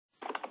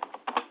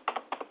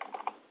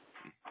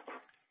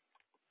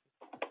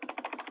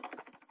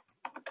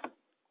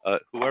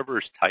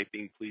Whoever's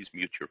typing, please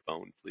mute your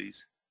phone,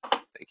 please.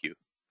 Thank you.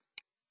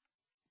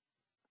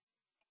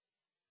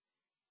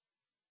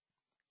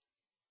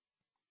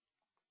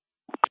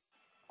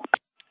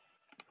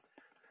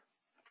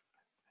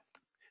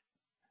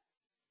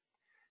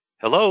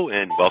 Hello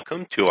and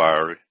welcome to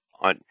our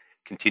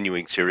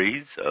continuing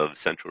series of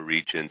Central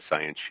Region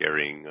Science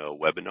Sharing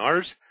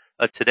webinars.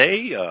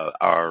 Today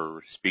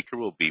our speaker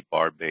will be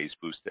Barb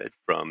Mays-Boosted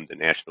from the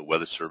National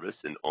Weather Service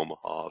in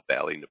Omaha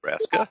Valley,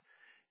 Nebraska,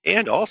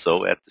 and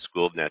also at the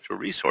School of Natural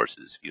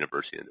Resources,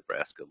 University of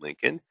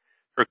Nebraska-Lincoln.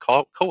 Her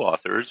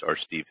co-authors are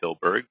Steve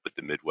Hilberg with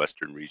the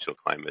Midwestern Regional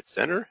Climate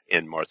Center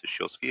and Martha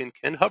Shulski and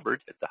Ken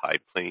Hubbard at the High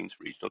Plains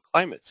Regional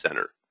Climate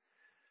Center.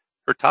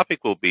 Her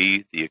topic will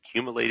be the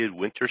Accumulated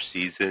Winter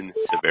Season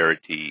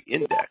Severity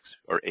Index,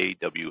 or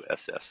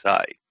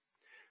AWSSI.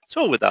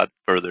 So without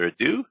further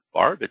ado,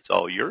 Barb, it's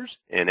all yours.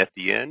 And at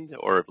the end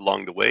or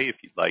along the way,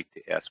 if you'd like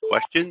to ask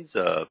questions,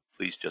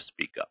 please just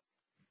speak up.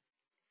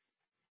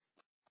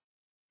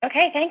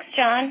 Okay, thanks,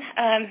 John.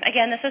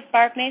 Again, this is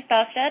Barb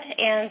Mays-Boosted,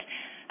 and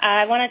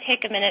I want to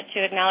take a minute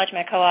to acknowledge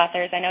my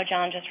co-authors. I know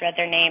John just read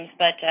their names,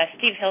 but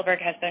Steve Hilberg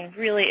has been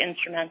really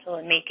instrumental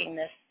in making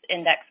this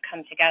index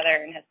come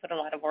together and has put a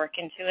lot of work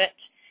into it.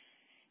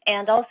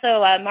 And also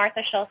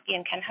Martha Shulski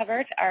and Ken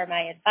Hubbard are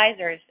my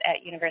advisors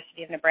at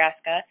University of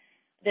Nebraska.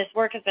 This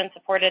work has been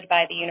supported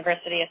by the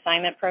University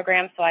Assignment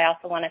Program, so I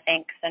also want to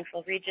thank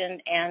Central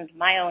Region and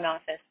my own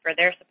office for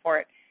their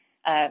support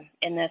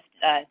in this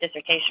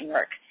dissertation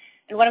work.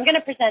 And what I'm going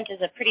to present is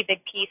a pretty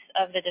big piece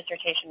of the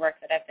dissertation work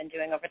that I've been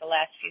doing over the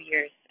last few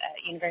years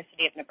at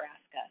University of Nebraska.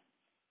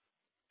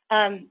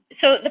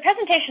 So the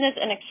presentation is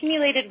an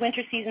Accumulated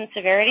Winter Season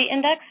Severity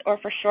Index, or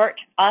for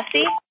short,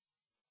 AWSSI.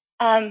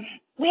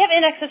 We have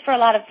indexes for a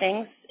lot of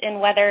things in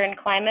weather and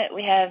climate.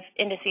 We have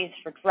indices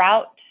for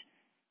drought,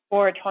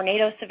 for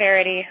tornado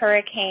severity,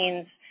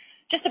 hurricanes,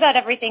 just about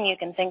everything you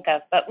can think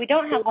of, but we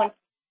don't have one for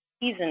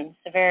season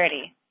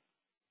severity.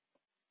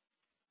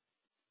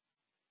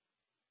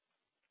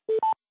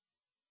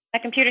 My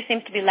computer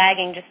seems to be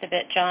lagging just a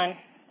bit, John.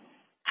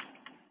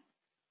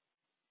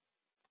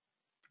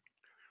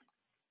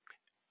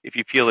 If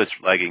you feel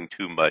it's lagging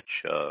too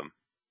much,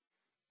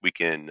 we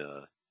can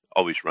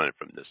always run it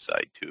from this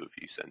side too.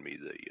 If you send me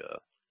the.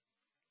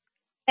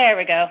 There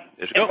we go.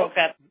 There we go.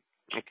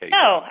 Okay.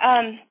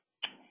 So.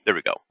 There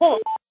we go. Well,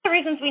 the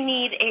reasons we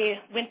need a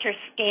winter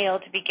scale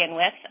to begin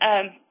with.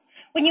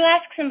 When you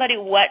ask somebody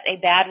what a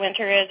bad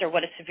winter is or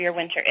what a severe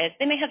winter is,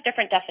 they may have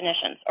different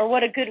definitions, or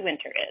what a good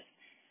winter is.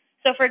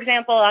 So, for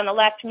example, on the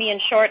left, me in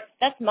shorts,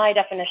 that's my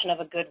definition of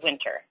a good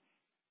winter.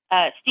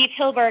 Steve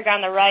Hilberg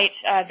on the right,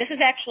 this is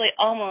actually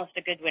almost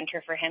a good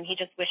winter for him. He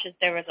just wishes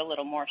there was a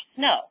little more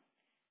snow.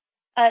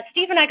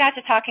 Steve and I got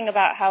to talking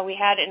about how we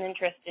had an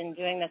interest in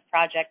doing this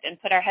project and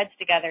put our heads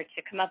together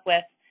to come up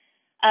with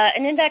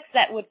an index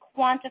that would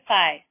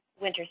quantify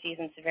winter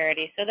season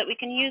severity so that we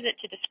can use it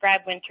to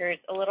describe winters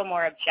a little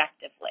more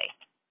objectively.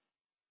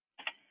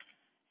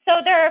 So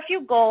there are a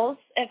few goals.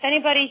 If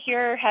anybody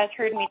here has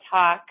heard me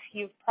talk,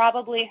 you've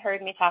probably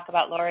heard me talk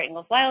about Laura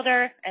Ingalls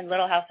Wilder and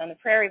Little House on the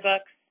Prairie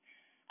books.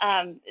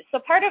 So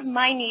part of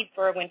my need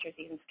for a winter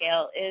season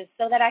scale is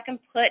so that I can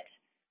put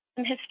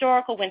some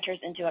historical winters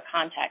into a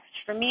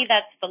context. For me,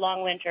 that's the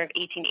long winter of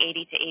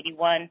 1880 to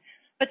 81,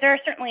 but there are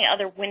certainly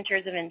other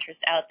winters of interest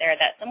out there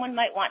that someone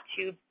might want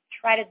to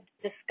try to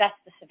discuss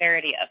the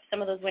severity of.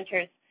 Some of those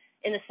winters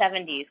in the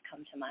 70s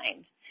come to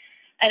mind.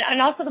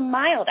 And also the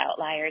mild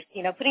outliers,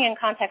 you know, putting in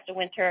context a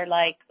winter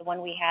like the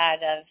one we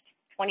had of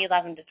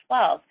 2011 to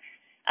 12.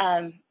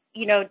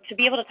 You know, to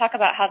be able to talk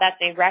about how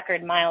that's a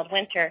record mild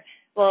winter,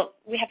 well,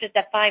 we have to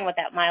define what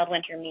that mild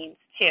winter means,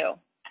 too.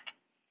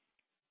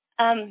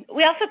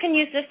 We also can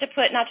use this to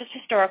put not just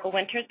historical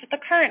winters, but the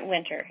current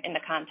winter in the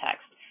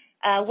context.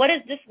 What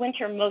is this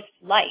winter most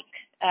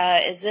like?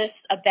 Is this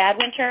a bad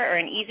winter or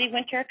an easy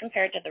winter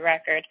compared to the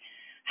record?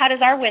 How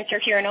does our winter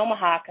here in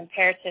Omaha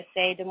compare to,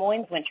 say, Des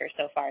Moines' winter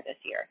so far this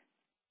year?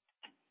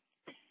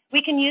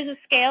 We can use a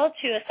scale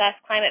to assess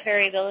climate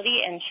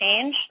variability and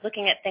change,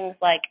 looking at things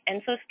like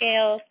ENSO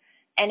scales,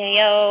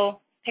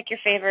 NAO, pick your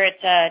favorite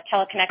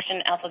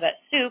teleconnection alphabet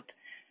soup.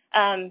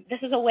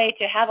 This is a way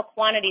to have a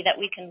quantity that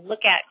we can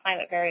look at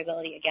climate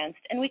variability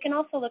against, and we can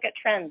also look at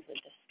trends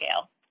with this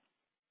scale.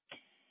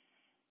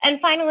 And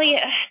finally,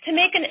 to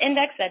make an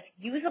index that's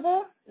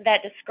usable,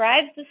 that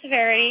describes the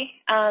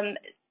severity,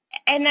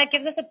 and that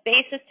gives us a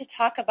basis to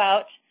talk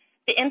about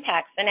the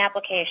impacts and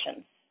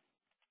applications.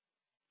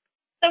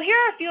 So here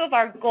are a few of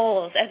our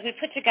goals as we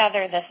put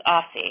together this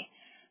AWSSI.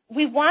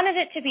 We wanted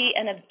it to be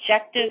an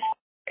objective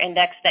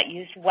index that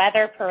used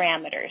weather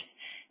parameters.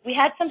 We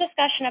had some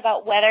discussion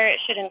about whether it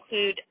should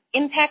include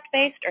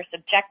impact-based or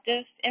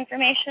subjective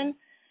information,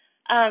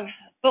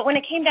 but when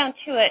it came down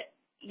to it,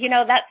 you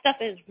know, that stuff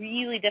is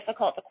really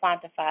difficult to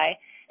quantify.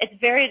 It's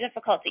very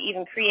difficult to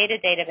even create a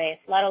database,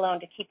 let alone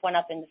to keep one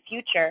up in the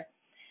future.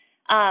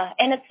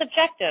 And it's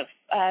subjective.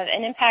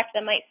 An impact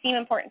that might seem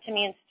important to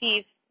me and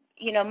Steve,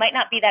 you know, might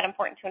not be that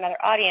important to another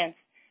audience,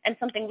 and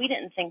something we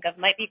didn't think of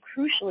might be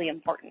crucially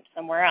important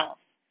somewhere else.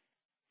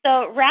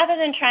 So rather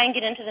than try and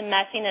get into the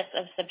messiness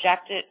of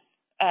subjective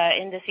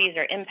indices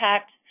or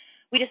impacts,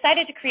 we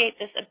decided to create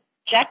this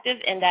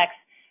objective index,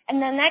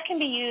 and then that can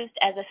be used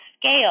as a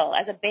scale,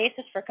 as a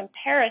basis for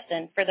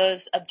comparison for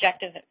those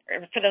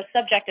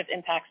subjective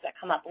impacts that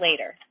come up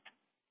later.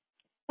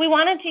 We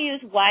wanted to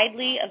use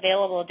widely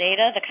available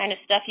data, the kind of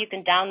stuff you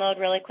can download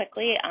really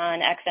quickly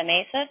on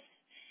XMASIS.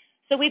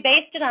 So we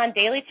based it on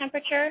daily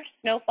temperature,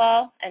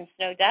 snowfall, and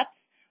snow depth.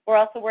 We're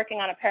also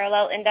working on a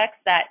parallel index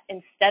that,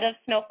 instead of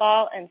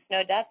snowfall and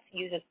snow depth,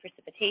 uses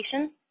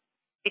precipitation,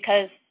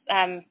 because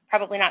I'm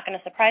probably not going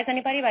to surprise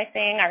anybody by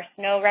saying our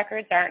snow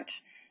records aren't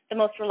the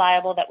most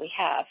reliable that we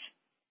have.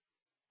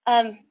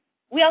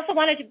 We also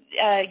wanted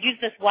to use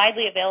this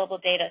widely available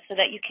data so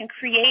that you can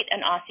create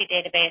an AWSSI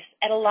database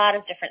at a lot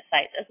of different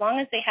sites, as long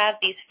as they have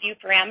these few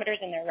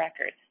parameters in their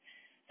records.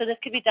 So this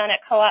could be done at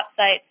co-op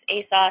sites,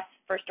 ASOS,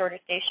 first order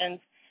stations,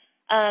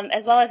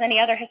 as well as any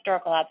other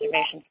historical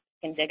observations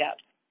you can dig up.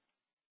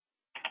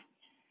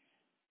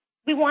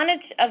 We wanted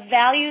a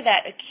value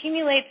that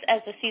accumulates as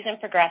the season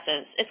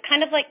progresses. It's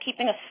kind of like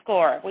keeping a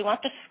score. We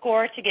want the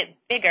score to get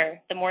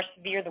bigger the more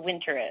severe the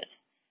winter is,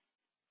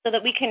 so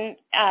that we can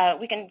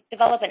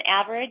develop an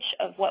average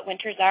of what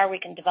winters are. We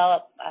can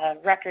develop a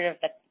record of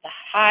the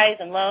highs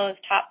and lows,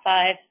 top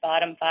fives,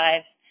 bottom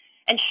fives,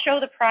 and show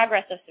the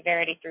progress of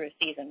severity through a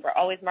season. We're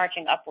always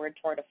marching upward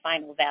toward a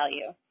final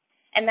value.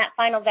 And that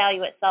final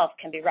value itself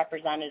can be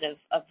representative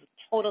of the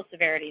total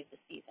severity of the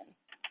season.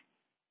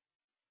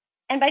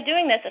 And by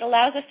doing this, it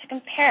allows us to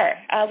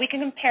compare. We can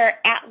compare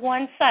at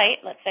one site,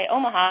 let's say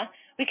Omaha,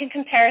 we can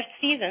compare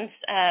seasons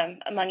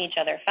among each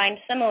other, find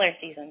similar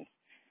seasons,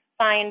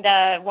 find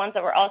ones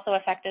that were also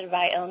affected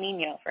by El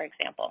Nino, for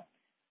example.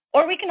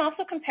 Or we can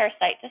also compare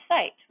site to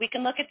site. We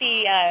can look at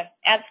the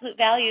absolute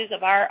values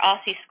of our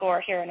AWSSI score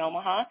here in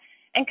Omaha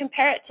and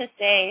compare it to,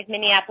 say,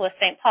 Minneapolis,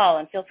 St. Paul,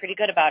 and feel pretty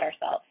good about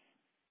ourselves.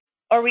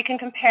 Or we can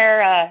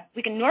compare,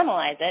 we can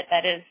normalize it,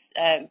 that is,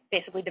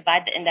 basically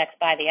divide the index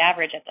by the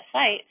average at the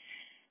site,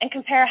 and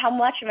compare how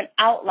much of an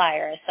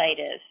outlier a site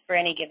is for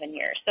any given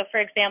year. So, for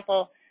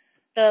example,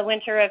 the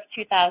winter of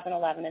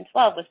 2011 and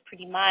 12 was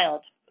pretty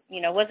mild. You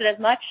know, was it as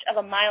much of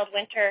a mild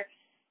winter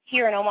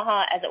here in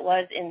Omaha as it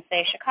was in,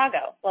 say,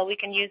 Chicago? Well, we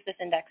can use this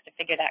index to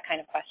figure that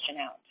kind of question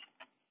out.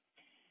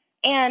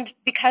 And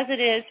because it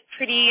is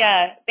pretty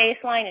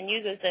baseline and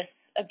uses this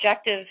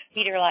objective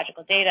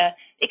meteorological data,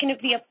 it can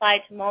be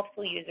applied to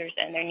multiple users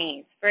and their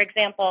needs. For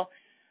example,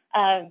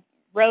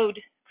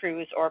 road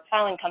crews or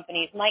plowing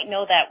companies might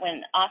know that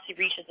when AWSSI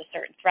reaches a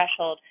certain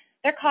threshold,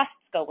 their costs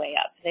go way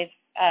up. They've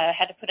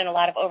had to put in a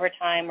lot of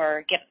overtime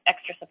or get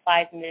extra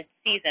supplies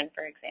mid-season,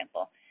 for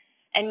example.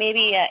 And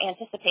maybe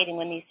anticipating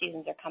when these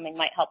seasons are coming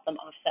might help them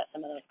offset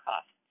some of those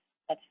costs.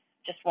 That's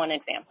just one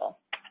example.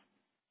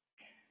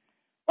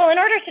 Well, in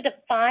order to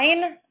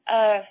define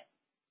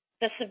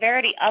the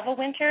severity of a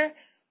winter,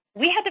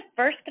 we had to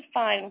first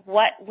define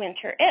what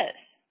winter is,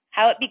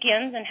 how it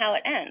begins and how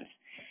it ends.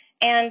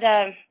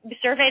 And we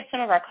surveyed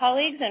some of our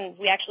colleagues, and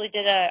we actually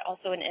did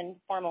also an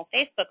informal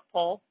Facebook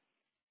poll,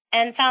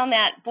 and found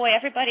that, boy,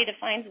 everybody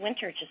defines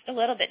winter just a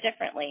little bit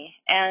differently,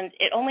 and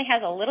it only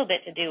has a little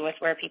bit to do with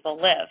where people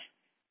live.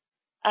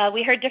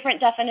 We heard different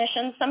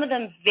definitions, some of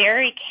them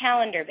very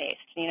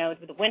calendar-based. You know,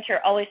 the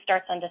winter always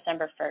starts on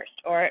December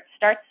 1st, or it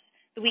starts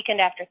the weekend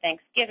after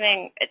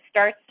Thanksgiving. It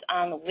starts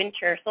on the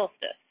winter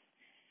solstice.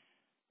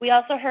 We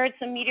also heard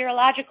some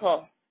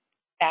meteorological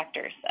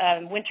factors.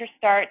 Winter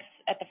starts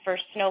at the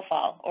first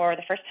snowfall, or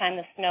the first time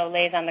the snow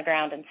lays on the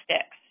ground and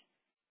sticks.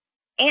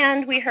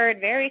 And we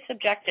heard very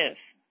subjective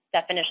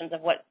definitions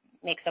of what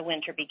makes a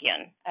winter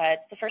begin.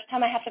 It's the first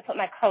time I have to put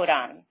my coat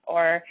on,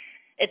 or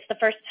it's the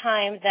first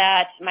time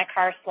that my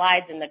car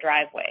slides in the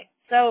driveway.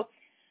 So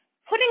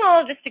putting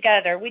all of this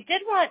together, we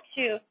did want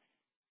to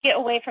get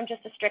away from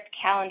just a strict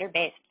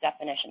calendar-based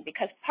definition,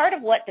 because part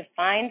of what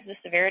defines the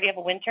severity of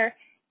a winter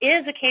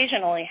is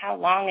occasionally how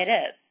long it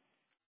is.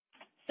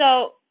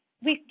 So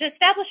we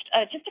established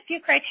just a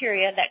few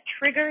criteria that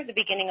trigger the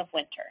beginning of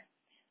winter.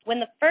 When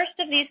the first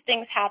of these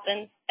things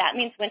happens, that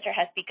means winter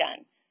has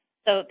begun.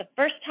 So the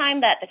first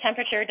time that the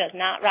temperature does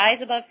not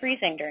rise above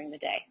freezing during the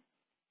day,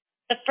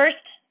 the first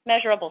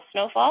measurable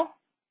snowfall,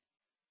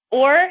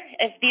 or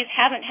if these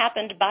haven't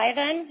happened by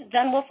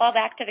then we'll fall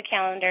back to the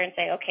calendar and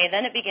say, okay,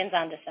 then it begins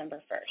on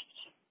December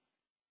 1st.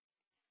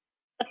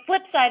 The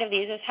flip side of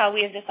these is how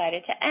we have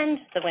decided to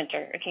end the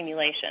winter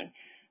accumulation.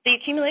 The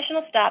accumulation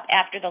will stop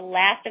after the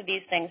last of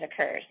these things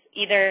occurs,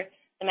 either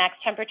the max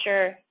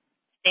temperature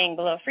staying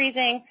below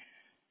freezing,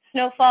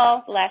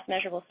 snowfall, the last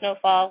measurable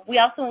snowfall. We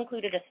also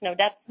included a snow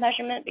depth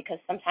measurement because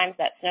sometimes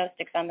that snow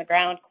sticks on the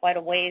ground quite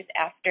a ways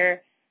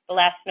after the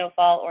last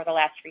snowfall or the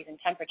last freezing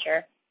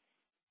temperature.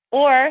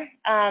 Or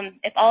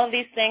if all of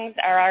these things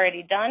are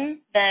already done,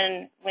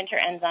 then winter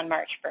ends on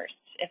March 1st,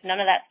 if none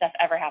of that stuff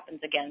ever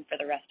happens again for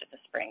the rest of the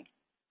spring.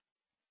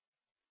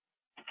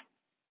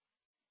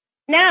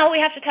 Now we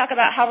have to talk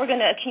about how we're going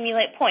to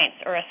accumulate points,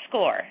 or a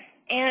score.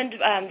 And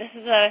this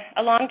is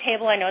a long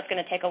table. I know it's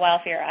going to take a while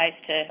for your eyes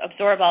to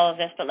absorb all of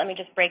this, but let me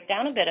just break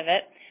down a bit of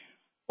it.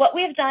 What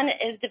we have done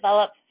is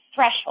develop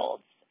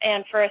thresholds.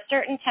 and for a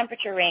certain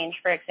temperature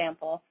range, for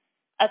example,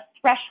 a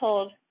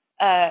threshold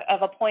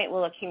of a point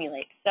will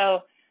accumulate.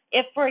 So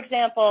if, for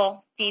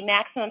example, the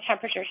maximum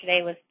temperature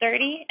today was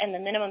 30 and the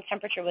minimum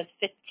temperature was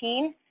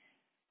 15,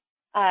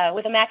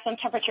 with a maximum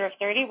temperature of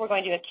 30, we're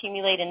going to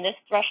accumulate in this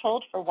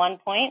threshold for 1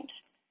 point.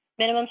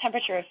 Minimum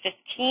temperature of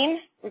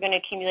 15, we're going to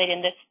accumulate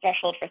in this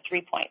threshold for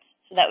 3 points.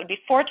 So that would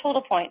be 4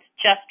 total points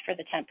just for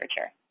the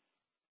temperature.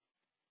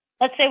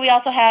 Let's say we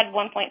also had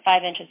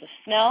 1.5 inches of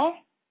snow.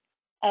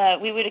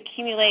 We would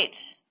accumulate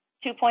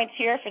 2 points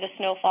here for the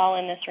snowfall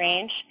in this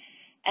range.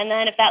 And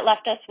then if that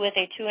left us with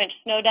a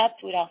 2-inch snow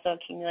depth, we'd also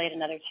accumulate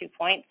another 2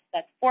 points.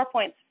 That's 4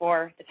 points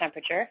for the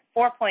temperature,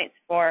 4 points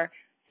for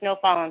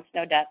snowfall and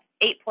snow depth,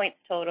 8 points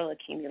total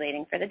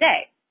accumulating for the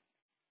day.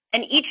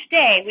 And each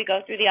day we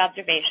go through the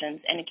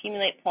observations and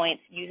accumulate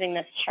points using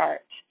this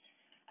chart.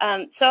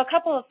 So a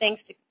couple of things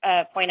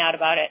to point out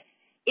about it.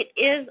 It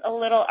is a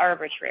little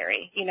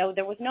arbitrary. You know,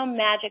 there was no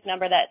magic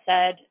number that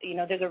said, you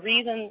know, there's a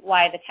reason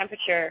why the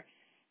temperature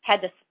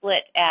had to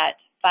split at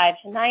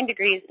 5 to 9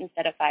 degrees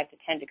instead of 5 to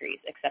 10 degrees,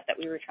 except that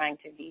we were trying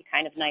to be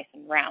kind of nice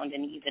and round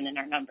and even in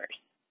our numbers.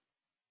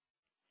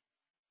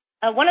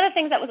 One of the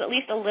things that was at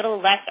least a little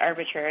less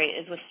arbitrary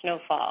is with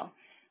snowfall.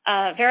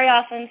 Very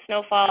often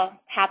snowfall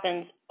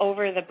happens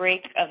over the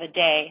break of a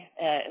day,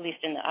 at least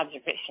in the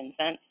observation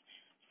sense.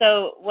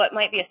 So what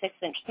might be a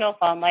 6-inch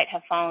snowfall might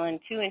have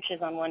fallen 2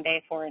 inches on one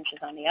day, 4 inches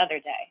on the other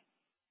day.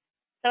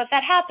 So if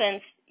that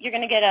happens, you're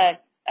going to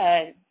get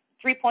a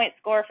 3-point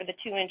score for the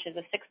 2 inches,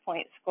 a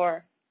 6-point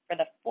score for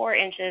the 4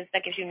 inches.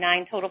 That gives you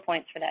 9 total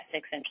points for that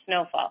 6-inch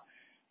snowfall.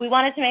 We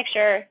wanted to make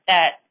sure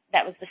that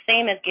that was the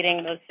same as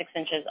getting those 6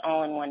 inches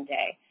all in one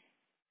day.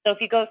 So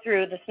if you go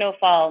through, the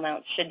snowfall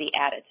amounts should be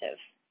additive.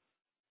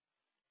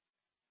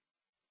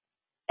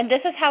 And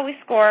this is how we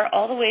score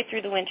all the way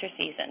through the winter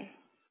season.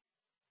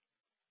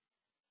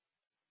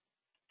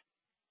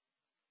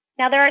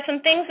 Now, there are some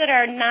things that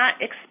are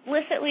not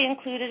explicitly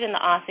included in the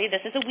AWSSI.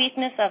 This is a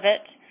weakness of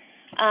it.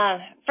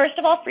 First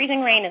of all,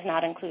 freezing rain is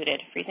not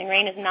included. Freezing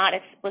rain is not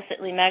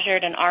explicitly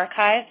measured and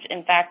archived.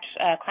 In fact,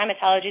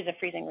 climatologies of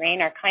freezing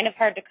rain are kind of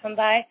hard to come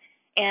by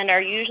and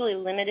are usually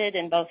limited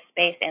in both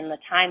space and the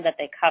time that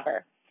they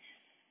cover.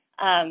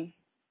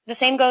 The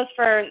same goes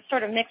for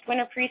sort of mixed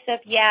winter precip.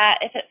 Yeah,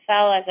 if it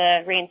fell as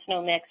a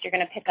rain-snow mix, you're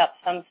going to pick up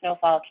some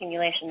snowfall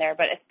accumulation there,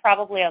 but it's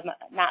probably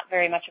not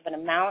very much of an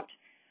amount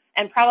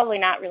and probably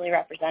not really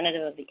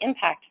representative of the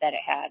impact that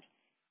it had.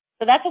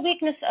 So that's a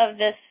weakness of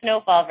this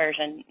snowfall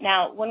version.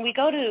 Now, when we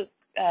go to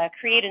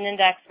create an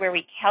index where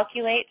we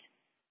calculate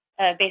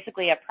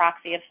basically a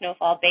proxy of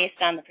snowfall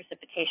based on the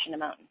precipitation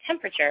amount and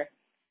temperature,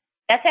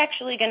 that's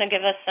actually going to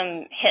give us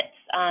some hits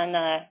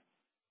on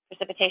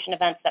precipitation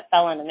events that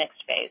fell in the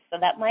mixed phase. So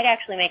that might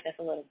actually make this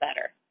a little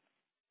better.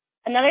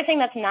 Another thing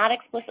that's not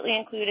explicitly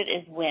included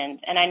is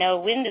wind. And I know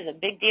wind is a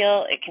big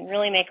deal. It can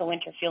really make a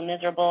winter feel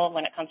miserable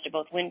when it comes to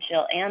both wind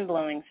chill and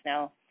blowing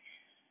snow.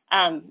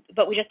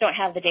 But we just don't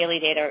have the daily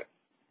data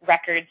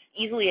records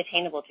easily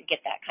attainable to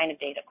get that kind of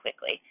data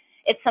quickly.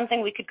 It's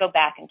something we could go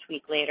back and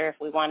tweak later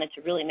if we wanted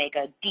to really make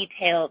a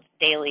detailed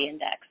daily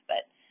index.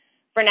 But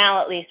for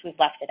now, at least, we've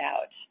left it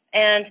out.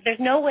 And there's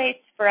no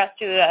way for us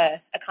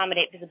to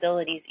accommodate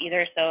visibilities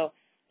either. So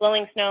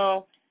blowing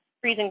snow,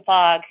 freezing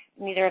fog,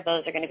 neither of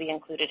those are going to be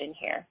included in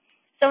here.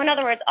 So in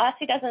other words,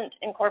 AWSSI doesn't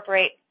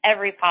incorporate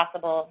every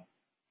possible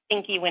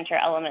stinky winter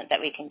element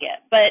that we can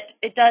get, but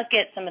it does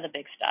get some of the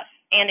big stuff,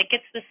 and it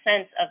gets the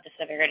sense of the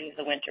severity of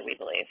the winter, we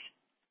believe.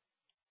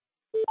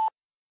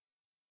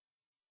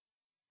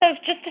 So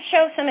just to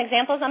show some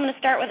examples, I'm going to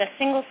start with a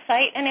single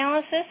site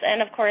analysis,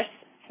 and of course,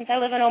 since I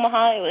live in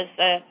Omaha, it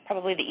was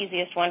probably the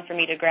easiest one for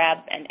me to grab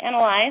and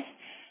analyze.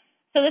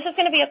 So this is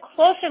going to be a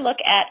closer look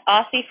at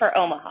AWSSI for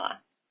Omaha.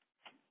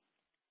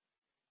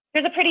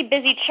 Here's a pretty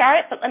busy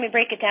chart, but let me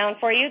break it down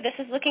for you. This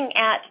is looking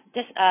at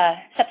this,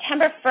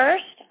 September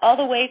 1st all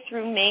the way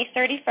through May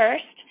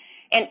 31st,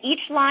 and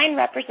each line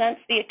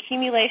represents the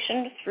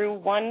accumulation through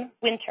one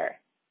winter.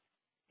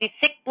 The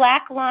thick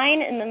black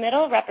line in the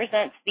middle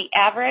represents the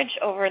average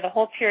over the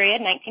whole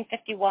period,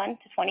 1951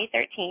 to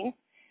 2013,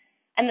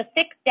 and the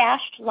thick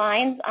dashed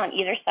lines on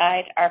either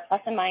side are plus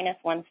and minus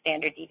 1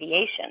 standard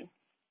deviation.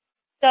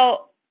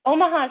 So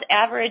Omaha's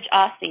average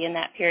AWSSI in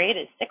that period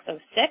is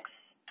 606.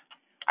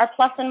 Our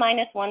plus and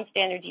minus 1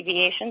 standard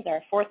deviations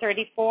are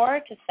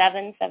 434 to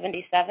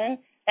 777.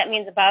 That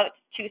means about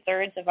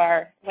 2/3 of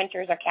our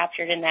winters are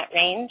captured in that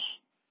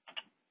range.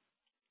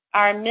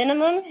 Our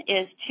minimum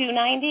is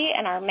 290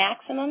 and our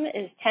maximum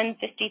is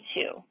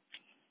 1052. So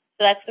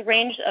that's the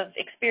range of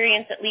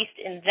experience, at least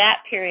in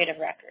that period of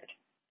record.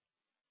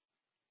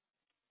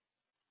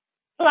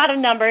 A lot of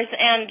numbers,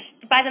 and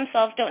by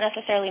themselves don't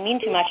necessarily mean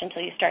too much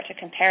until you start to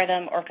compare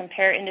them or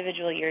compare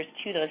individual years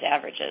to those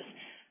averages.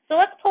 So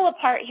let's pull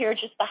apart here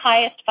just the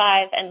highest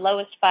 5 and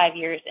lowest 5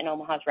 years in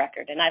Omaha's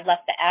record, and I've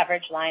left the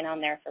average line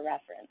on there for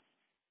reference.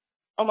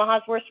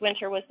 Omaha's worst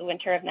winter was the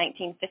winter of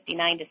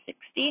 1959 to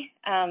 60.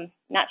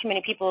 Not too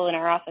many people in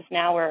our office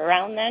now were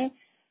around then,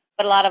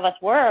 but a lot of us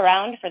were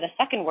around for the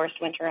second worst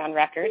winter on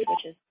record,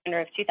 which is the winter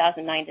of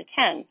 2009 to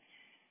 10.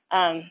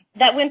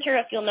 That winter,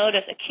 if you'll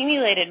notice,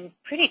 accumulated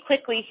pretty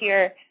quickly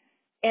here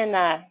in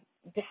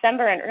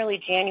December and early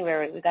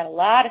January. We got a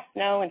lot of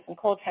snow and some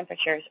cold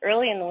temperatures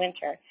early in the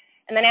winter,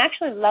 and then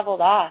actually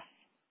leveled off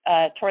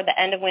toward the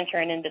end of winter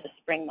and into the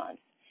spring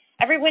months.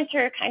 Every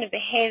winter kind of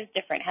behaves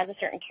different, has a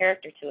certain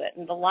character to it,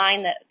 and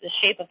the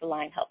shape of the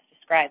line helps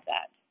describe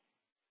that.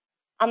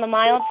 On the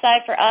mild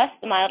side for us,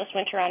 the mildest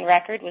winter on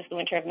record was the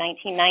winter of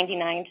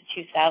 1999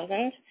 to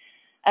 2000.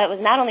 It was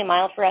not only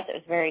mild for us, it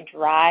was very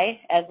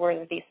dry, as were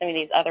some of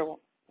these other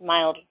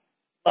mild,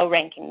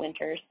 low-ranking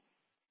winters.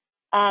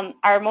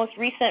 Our most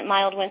recent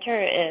mild winter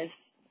is,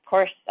 of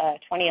course,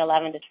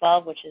 2011 to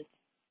 12, which is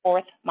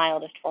fourth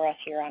mildest for us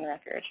here on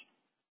record.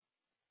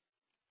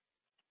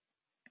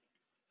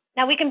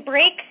 Now we can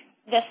break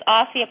this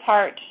AWSSI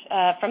apart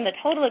from the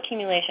total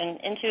accumulation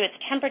into its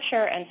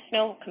temperature and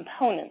snow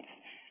components.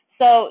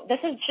 So this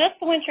is just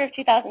the winter of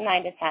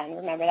 2009 to 10.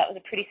 Remember, that was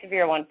a pretty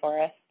severe one for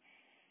us.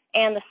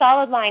 And the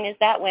solid line is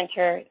that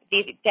winter.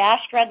 The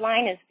dashed red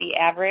line is the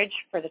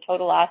average for the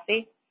total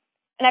AWSSI.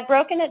 And I've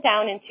broken it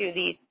down into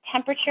the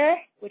temperature,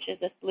 which is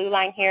this blue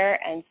line here,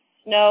 and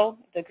snow,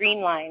 the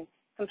green line,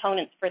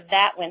 components for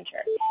that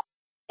winter.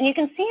 And you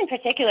can see in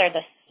particular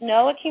the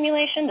snow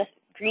accumulation, the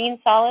green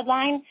solid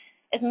line,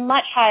 is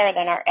much higher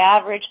than our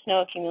average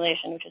snow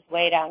accumulation, which is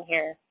way down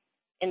here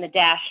in the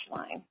dashed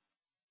line.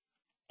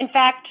 In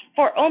fact,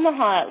 for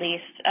Omaha at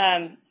least,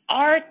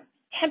 our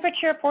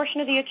temperature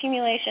portion of the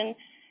accumulation,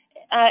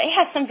 it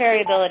has some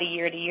variability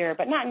year to year,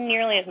 but not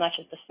nearly as much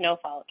as the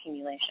snowfall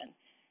accumulation.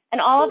 And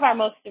all of our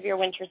most severe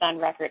winters on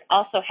record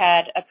also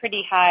had a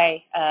pretty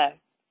high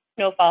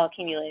snowfall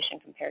accumulation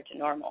compared to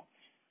normal.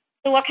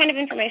 So what kind of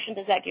information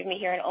does that give me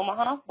here in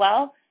Omaha?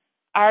 Well,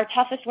 our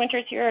toughest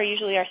winters here are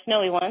usually our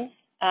snowy ones.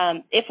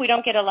 If we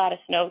don't get a lot of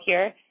snow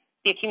here,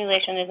 the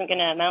accumulation isn't going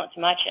to amount to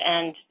much,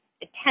 and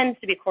it tends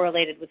to be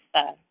correlated with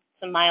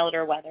some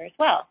milder weather as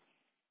well,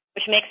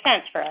 which makes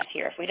sense for us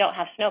here. If we don't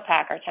have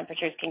snowpack, our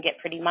temperatures can get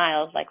pretty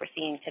mild like we're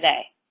seeing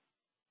today.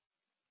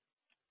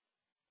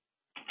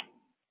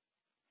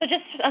 So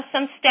just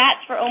some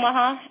stats for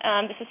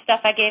Omaha. This is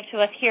stuff I gave to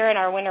us here in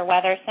our winter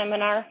weather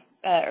seminar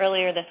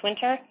earlier this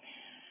winter.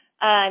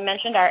 I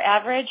mentioned our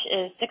average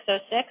is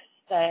 606.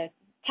 The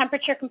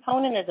temperature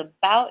component is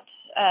about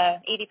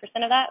 80%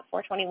 of that,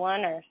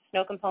 421, or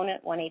snow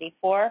component,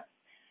 184.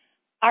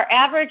 Our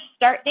average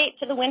start date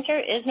to the winter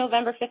is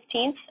November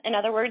 15th. In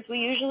other words, we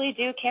usually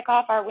do kick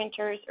off our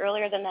winters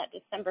earlier than that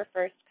December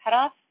 1st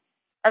cutoff.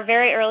 Our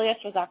very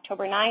earliest was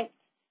October 9th.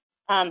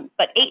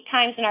 But 8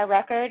 times in our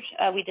record,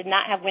 we did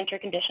not have winter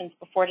conditions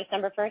before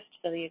December 1st,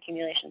 so the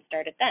accumulation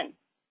started then.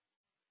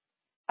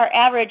 Our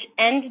average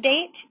end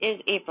date is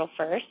April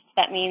 1st.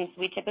 That means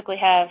we typically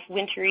have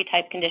wintry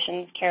type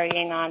conditions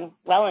carrying on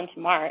well into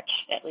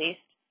March, at least.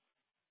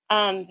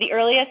 The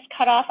earliest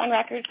cutoff on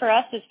record for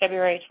us is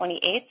February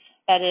 28th.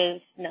 That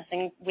is,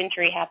 nothing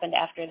wintry happened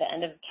after the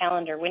end of the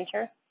calendar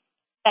winter.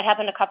 That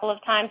happened a couple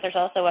of times. There's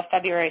also a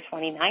February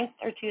 29th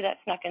or two that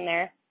snuck in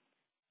there.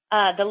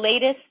 The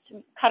latest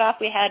cutoff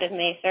we had is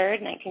May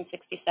 3rd,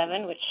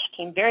 1967, which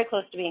came very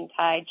close to being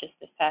tied just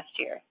this past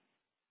year.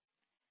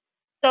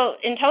 So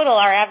in total,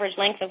 our average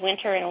length of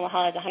winter in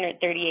Omaha is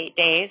 138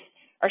 days.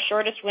 Our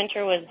shortest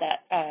winter was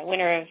that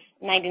winter of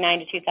 99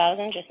 to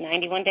 2000, just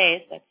 91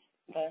 days. That's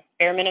the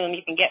bare minimum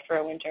you can get for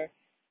a winter.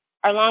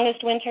 Our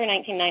longest winter,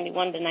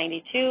 1991 to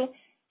 92,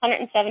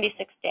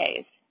 176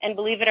 days. And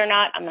believe it or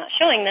not, I'm not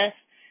showing this,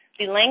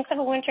 the length of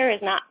a winter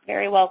is not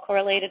very well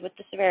correlated with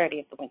the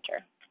severity of the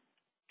winter.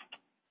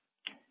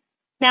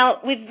 Now,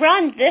 we've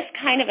run this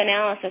kind of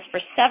analysis for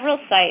several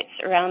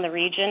sites around the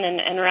region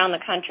and around the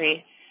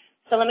country.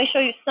 So let me show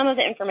you some of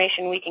the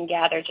information we can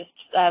gather just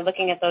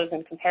looking at those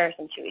in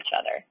comparison to each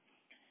other.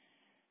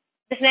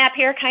 This map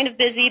here, kind of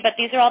busy, but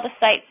these are all the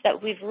sites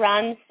that we've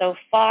run so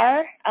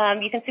far.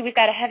 You can see we've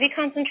got a heavy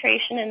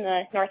concentration in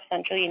the north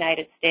central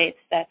United States.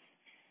 That's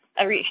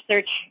a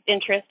research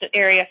interest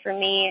area for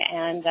me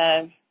and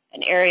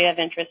an area of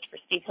interest for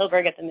Steve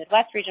Hilberg at the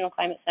Midwest Regional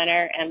Climate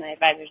Center and my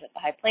advisors at the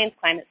High Plains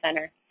Climate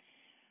Center.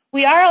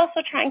 We are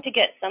also trying to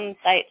get some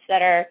sites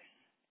that are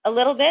a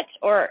little bit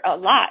or a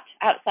lot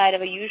outside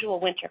of a usual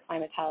winter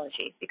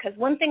climatology, because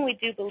one thing we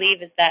do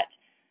believe is that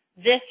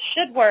this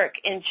should work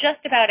in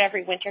just about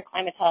every winter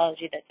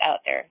climatology that's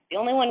out there. The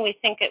only one we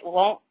think it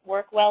won't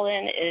work well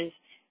in is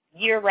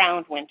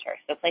year-round winter,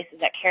 so places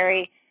that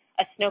carry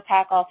a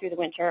snowpack all through the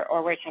winter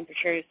or where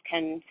temperatures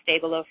can stay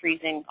below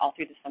freezing all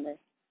through the summer.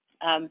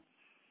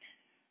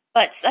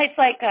 But sites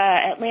like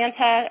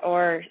Atlanta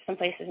or some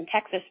places in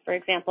Texas, for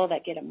example,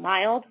 that get a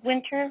mild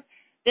winter,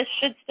 this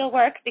should still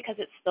work because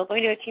it's still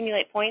going to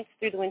accumulate points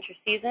through the winter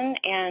season,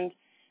 and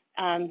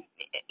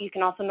you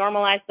can also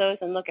normalize those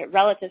and look at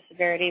relative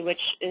severity,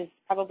 which is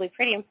probably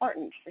pretty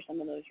important for some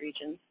of those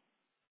regions.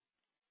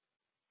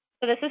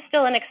 So this is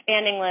still an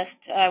expanding list.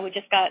 We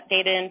just got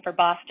data in for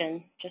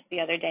Boston just the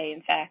other day,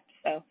 in fact,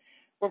 so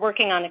we're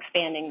working on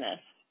expanding this.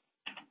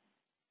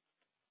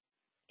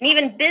 An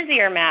even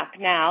busier map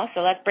now,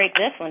 so let's break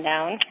this one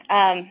down.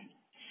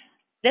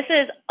 This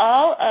is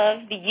all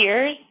of the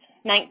years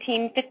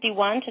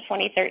 1951 to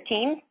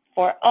 2013.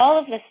 for all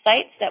of the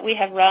sites that we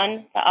have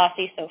run the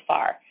AWSSI so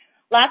far.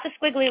 Lots of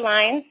squiggly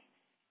lines.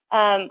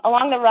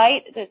 Along the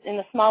right, in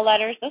the small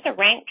letters, those are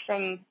ranked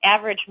from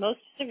average most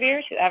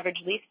severe to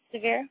average least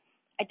severe.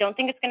 I don't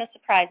think it's going to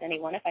surprise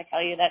anyone if I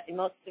tell you that the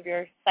most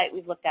severe site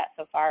we've looked at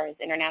so far is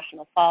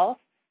International Falls,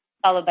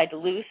 followed by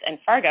Duluth and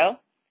Fargo.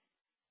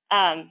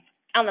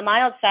 On the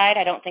mild side,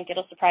 I don't think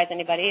it'll surprise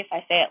anybody if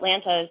I say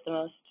Atlanta is the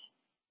most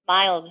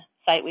mild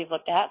site we've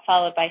looked at,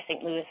 followed by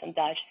St. Louis and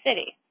Dodge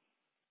City.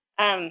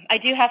 I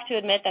do have to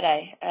admit that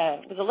I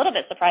was a little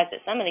bit surprised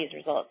at some of these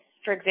results.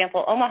 For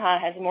example, Omaha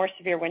has more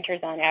severe winters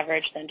on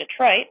average than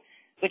Detroit,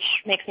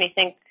 which makes me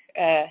think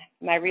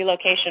my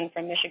relocation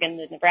from Michigan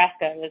to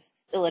Nebraska was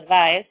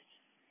ill-advised.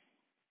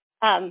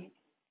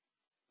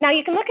 Now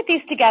you can look at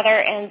these together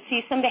and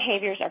see some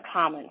behaviors are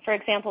common. For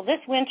example, this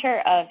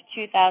winter of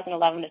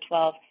 2011 to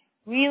 12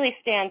 really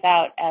stands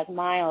out as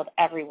mild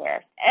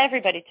everywhere.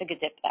 Everybody took a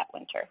dip that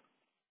winter.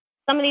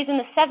 Some of these in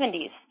the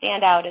 70s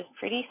stand out as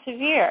pretty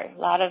severe. A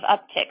lot of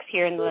upticks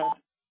here in the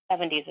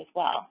 70s as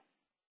well.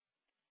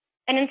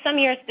 And in some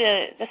years,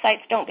 the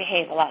sites don't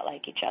behave a lot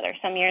like each other.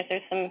 Some years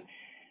there's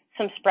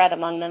some spread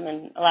among them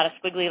and a lot of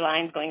squiggly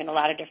lines going in a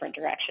lot of different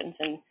directions.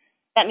 And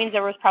that means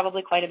there was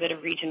probably quite a bit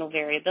of regional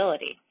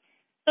variability.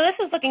 So this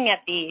is looking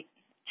at the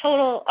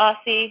total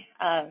AWSSI.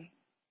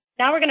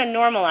 Now we're going to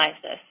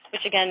normalize this,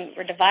 which again,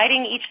 we're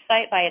dividing each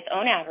site by its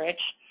own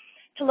average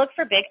to look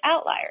for big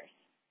outliers.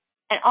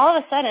 And all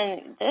of a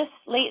sudden, this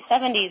late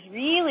 70s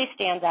really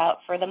stands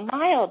out for the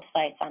mild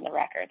sites on the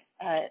record,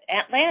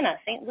 Atlanta,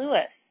 St.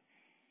 Louis.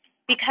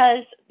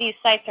 Because these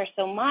sites are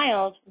so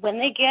mild, when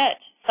they get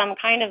some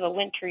kind of a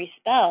wintry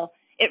spell,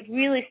 it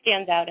really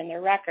stands out in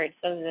their records,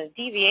 so the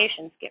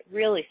deviations get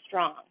really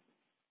strong.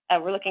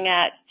 We're looking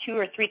at 2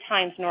 or 3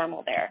 times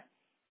normal there.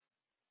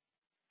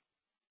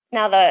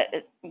 Now,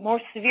 the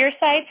more severe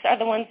sites are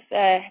the ones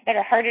that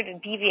are harder to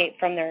deviate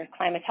from their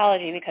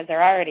climatology because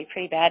they're already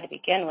pretty bad to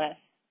begin with.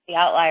 The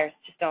outliers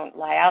just don't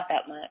lie out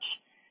that much.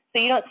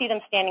 So you don't see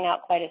them standing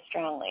out quite as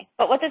strongly.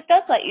 But what this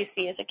does let you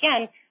see is,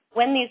 again,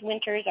 when these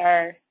winters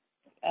are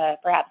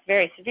perhaps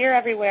very severe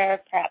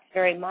everywhere, perhaps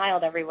very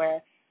mild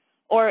everywhere,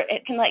 or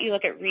it can let you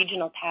look at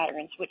regional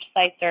patterns, which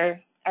sites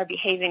are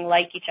behaving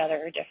like each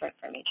other or different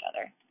from each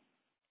other.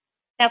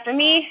 Now for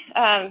me,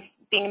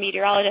 being a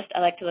meteorologist, I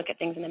like to look at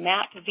things in a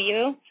map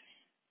view.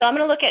 So I'm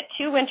going to look at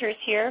 2 winters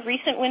here,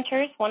 recent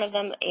winters, one of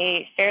them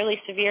a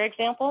fairly severe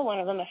example, one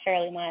of them a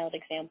fairly mild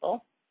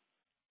example.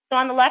 So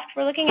on the left,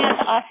 we're looking at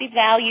the AWSSI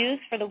values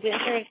for the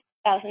winter of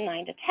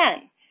 2009 to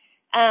 10.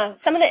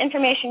 Some of the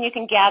information you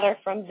can gather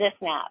from this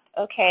map.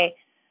 Okay,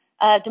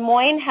 Des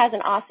Moines has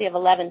an AWSSI of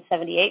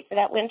 1178 for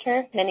that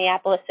winter,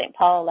 Minneapolis, St.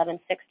 Paul,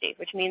 1160,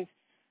 which means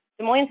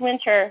Des Moines'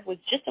 winter was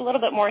just a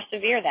little bit more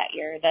severe that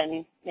year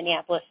than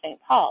Minneapolis, St.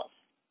 Paul's.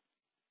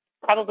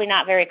 Probably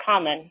not very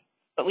common,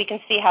 but we can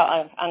see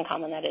how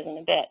uncommon that is in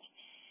a bit.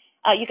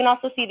 You can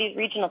also see these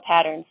regional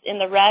patterns. In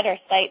the red are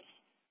sites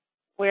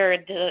where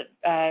the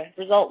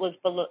result was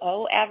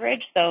below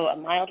average, so a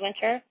mild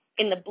winter.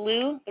 In the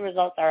blue, the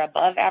results are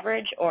above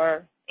average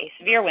or a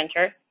severe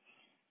winter.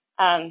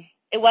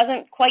 It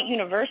wasn't quite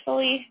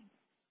universally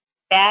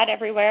bad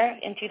everywhere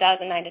in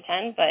 2009 to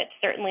 10, but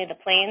certainly the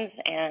Plains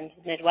and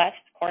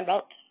Midwest, Corn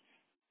Belt,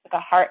 took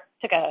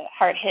a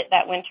hard hit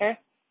that winter.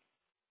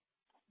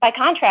 By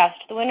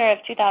contrast, the winter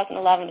of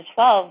 2011 to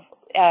 12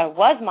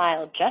 was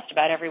mild just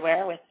about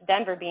everywhere, with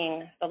Denver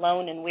being the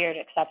lone and weird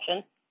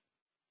exception.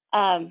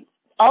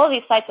 All of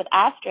these sites with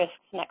asterisks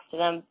next to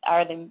them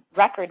are the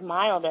record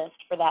mildest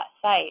for that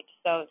site.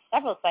 So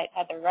several sites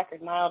had their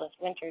record mildest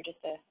winter just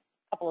a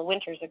couple of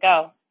winters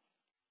ago.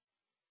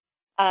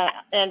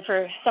 And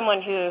for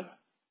someone who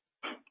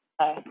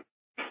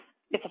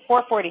gets a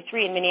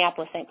 443 in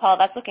Minneapolis, St. Paul,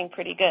 that's looking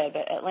pretty good.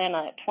 But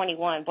Atlanta at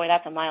 21, boy,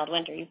 that's a mild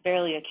winter. You've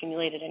barely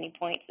accumulated any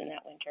points in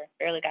that winter.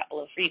 Barely got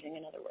below freezing,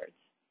 in other words.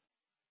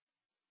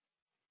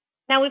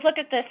 Now we've looked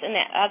at this in the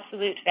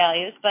absolute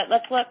values, but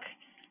let's look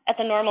at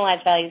the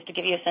normalized values to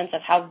give you a sense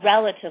of how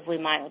relatively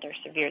mild or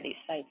severe these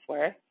sites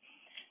were.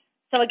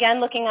 So again,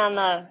 looking on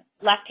the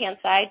left-hand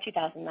side,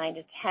 2009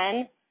 to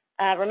 10,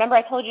 remember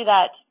I told you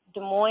that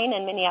Des Moines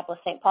and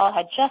Minneapolis-St. Paul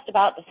had just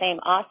about the same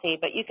AWSSI,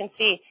 but you can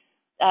see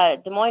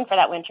Des Moines for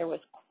that winter was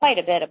quite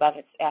a bit above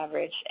its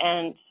average,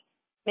 and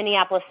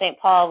Minneapolis-St.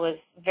 Paul was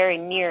very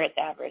near its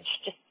average,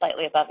 just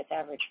slightly above its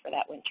average for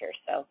that winter.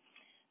 So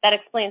that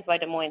explains why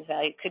Des Moines'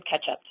 value could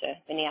catch up to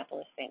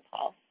Minneapolis-St.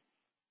 Paul.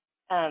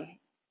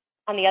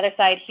 On the other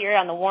side here,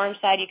 on the warm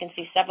side, you can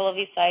see several of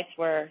these sites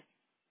were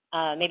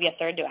maybe a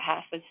third to a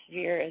half as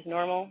severe as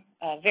normal.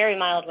 Very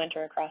mild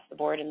winter across the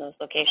board in those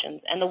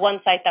locations. And the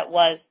one site that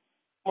was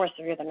more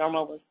severe than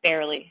normal was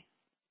barely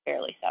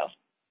so.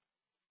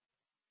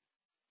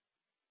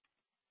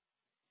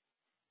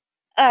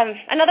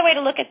 Another way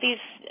to look at these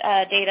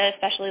data,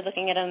 especially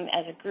looking at them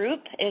as a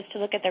group, is to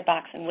look at their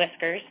box and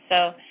whiskers.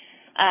 So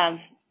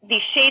the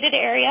shaded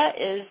area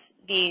is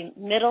the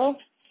middle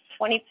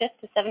 25th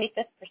to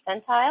 75th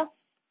percentile.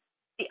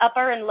 The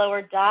upper and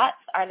lower dots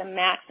are the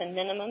max and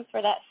minimum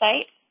for that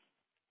site.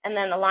 And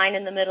then the line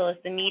in the middle is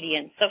the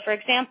median. So for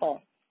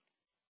example,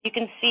 You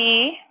can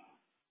see,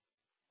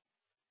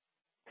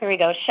 here we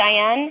go,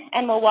 Cheyenne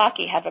and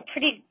Milwaukee have a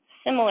pretty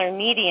similar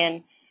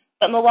median,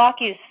 but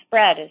Milwaukee's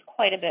spread is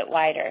quite a bit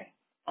wider.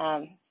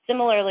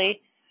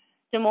 Similarly,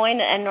 Des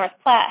Moines and North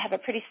Platte have a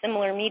pretty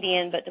similar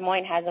median, but Des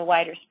Moines has a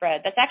wider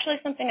spread. That's actually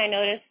something I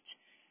noticed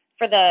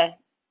for the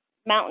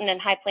mountain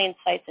and high plains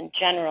sites in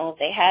general.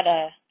 They had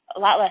a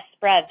lot less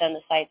spread than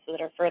the sites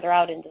that are further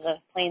out into the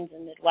plains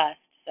and Midwest.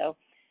 So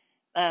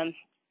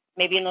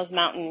maybe in those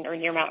mountain or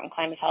near mountain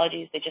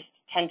climatologies, they just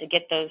tend to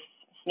get those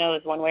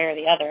snows one way or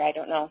the other. I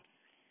don't know.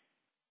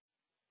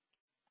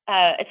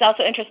 It's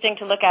also interesting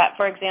to look at,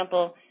 for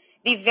example,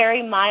 the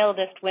very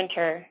mildest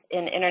winter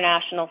in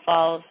International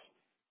Falls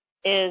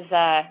is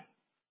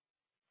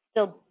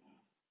still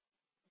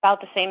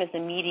about the same as the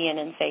median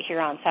in, say,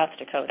 Huron, South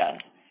Dakota.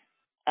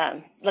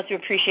 Lets you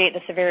appreciate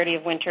the severity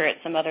of winter at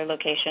some other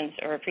locations,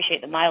 or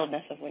appreciate the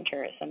mildness of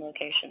winter at some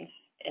locations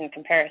in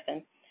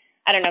comparison.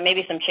 I don't know,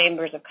 maybe some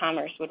chambers of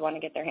commerce would want to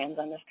get their hands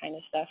on this kind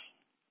of stuff.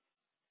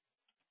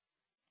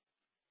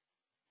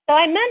 So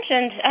I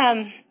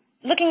mentioned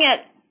looking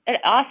at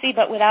AWSSI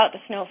but without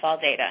the snowfall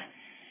data.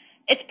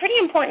 It's pretty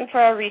important for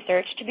our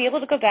research to be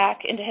able to go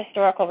back into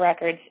historical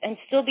records and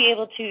still be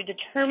able to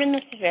determine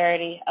the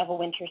severity of a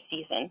winter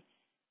season.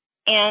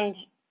 And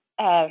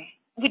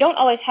we don't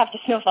always have the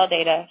snowfall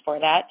data for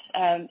that.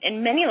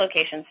 In many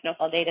locations,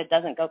 snowfall data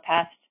doesn't go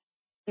past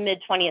the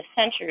mid-20th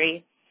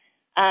century.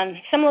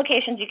 Some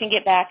locations you can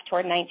get back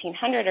toward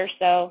 1900 or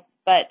so,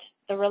 but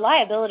the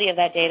reliability of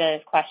that data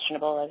is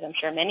questionable, as I'm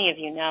sure many of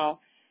you know.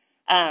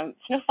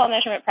 Snowfall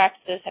measurement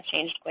practices have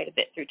changed quite a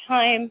bit through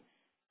time.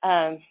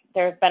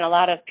 There have been a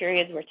lot of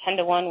periods where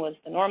 10-to-1 was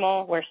the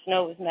normal, where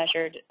snow was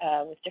measured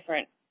with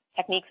different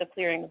techniques of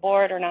clearing the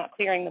board or not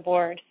clearing the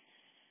board.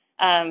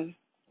 It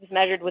was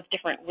measured with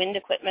different wind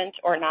equipment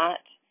or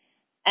not.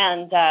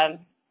 And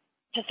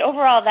just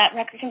overall, that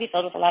record can be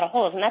filled with a lot of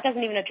holes. And that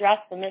doesn't even address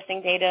the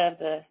missing data of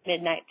the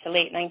mid to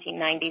late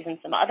 1990s and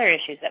some other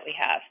issues that we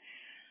have.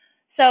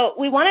 So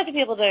we wanted to be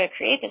able to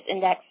create this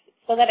index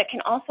so that it can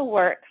also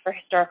work for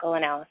historical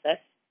analysis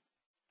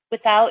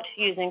without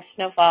using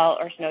snowfall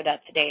or snow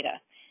depth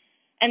data.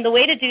 And the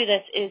way to do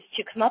this is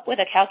to come up with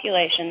a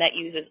calculation that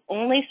uses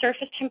only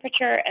surface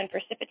temperature and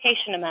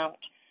precipitation amount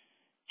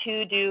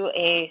to do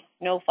a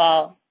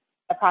snowfall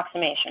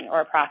approximation or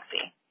a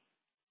proxy.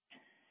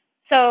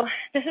 So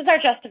this is our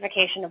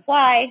justification of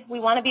why we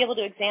want to be able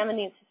to examine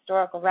these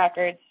historical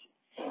records.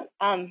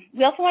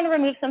 We also want to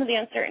remove some of the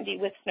uncertainty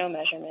with snow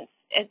measurements.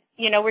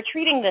 We're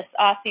treating this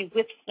AWSSI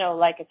with snow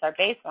like it's our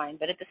baseline,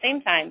 but at the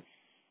same time,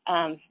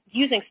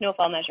 using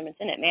snowfall measurements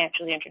in it may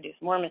actually introduce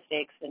more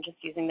mistakes than just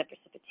using the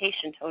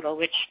precipitation total,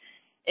 which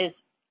is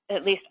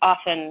at least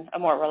often a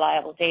more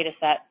reliable data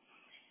set.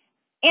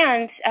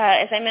 And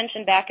as I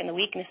mentioned back in the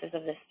weaknesses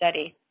of this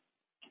study,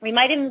 we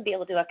might even be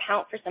able to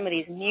account for some of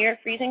these near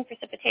freezing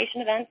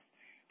precipitation events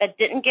that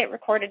didn't get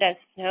recorded as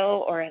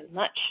snow or as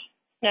much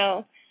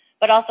snow,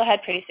 but also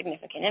had pretty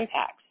significant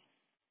impacts.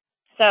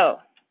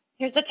 So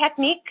here's the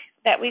technique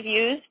that we've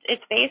used.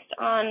 It's based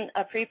on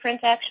a preprint,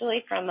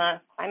 actually, from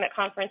a climate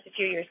conference a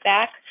few years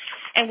back.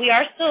 And we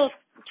are still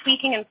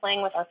tweaking and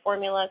playing with our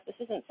formulas. This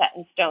isn't set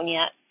in stone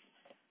yet.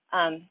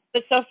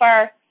 But so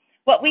far,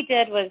 what we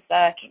did was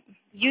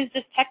use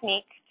this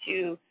technique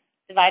to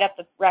divide up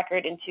the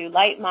record into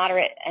light,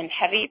 moderate, and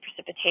heavy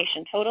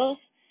precipitation totals,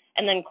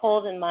 and then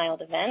cold and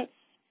mild events.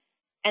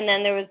 And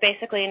then there was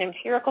basically an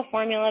empirical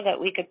formula that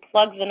we could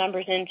plug the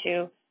numbers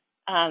into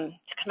to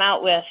come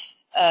out with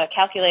a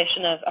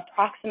calculation of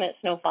approximate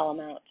snowfall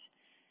amount.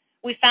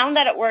 We found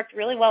that it worked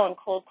really well in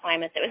cold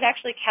climates. It was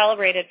actually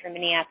calibrated for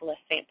Minneapolis,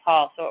 St.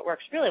 Paul, so it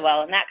works really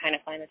well in that kind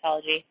of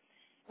climatology. It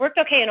worked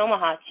okay in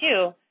Omaha,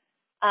 too.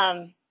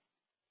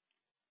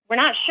 We're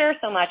not sure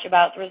so much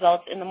about the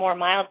results in the more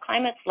mild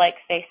climates like,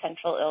 say,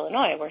 central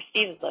Illinois, where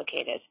Steve is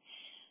located.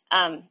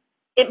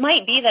 It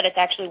might be that it's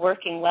actually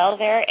working well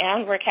there,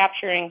 and we're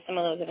capturing some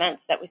of those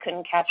events that we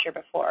couldn't capture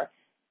before.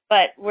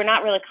 But we're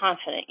not really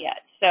confident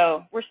yet.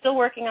 So we're still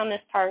working on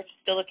this part,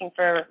 still looking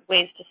for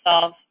ways to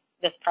solve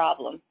this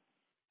problem.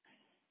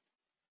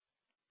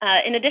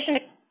 In addition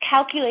to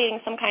calculating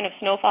some kind of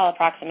snowfall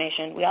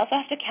approximation, we also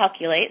have to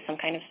calculate some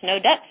kind of snow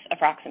depth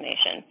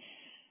approximation.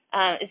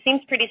 It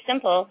seems pretty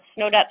simple.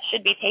 Snow depth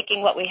should be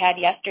taking what we had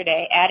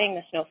yesterday, adding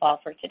the snowfall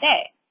for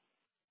today.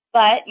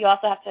 But you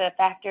also have to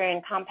factor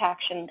in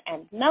compaction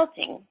and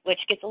melting,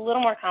 which gets a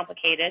little more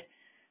complicated.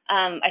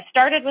 I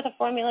started with a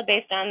formula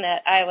based on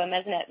the Iowa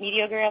Mesnet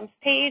Meteograms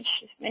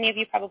page, many of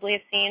you probably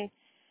have seen.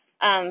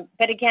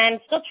 But again,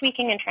 still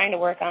tweaking and trying to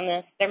work on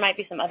this. There might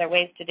be some other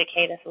ways to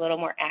decay this a little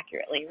more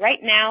accurately.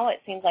 Right now,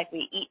 it seems like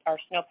we eat our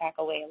snowpack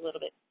away a little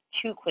bit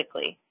too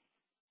quickly.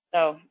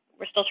 So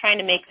we're still trying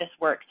to make this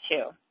work,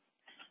 too.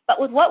 But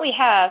with what we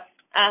have,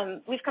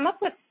 we've come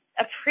up with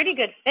a pretty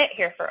good fit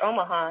here for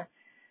Omaha.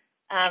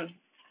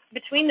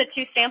 Between the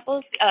two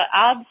samples,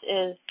 OBS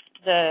is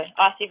the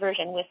AWSSI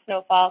version with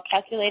snowfall.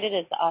 Calculated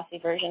is the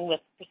AWSSI version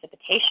with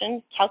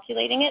precipitation,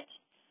 calculating it.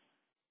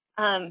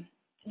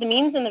 The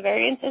means and the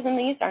variances in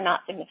these are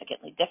not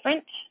significantly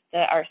different.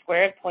 The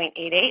R-squared,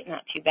 0.88,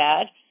 not too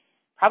bad.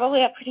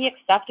 probably a pretty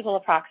acceptable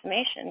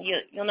approximation.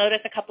 You'll notice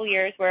a couple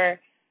years where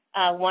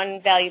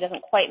one value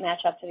doesn't quite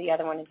match up to the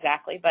other one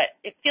exactly, but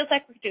it feels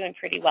like we're doing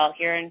pretty well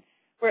here, and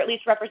we're at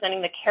least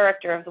representing the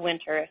character of the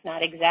winter, if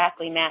not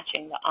exactly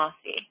matching the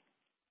Aussie.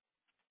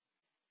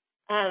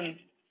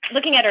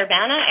 Looking at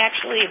Urbana,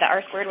 actually the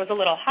R-squared was a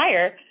little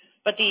higher,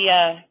 but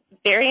the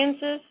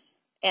variances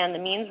and the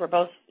means were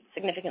both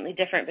significantly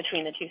different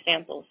between the two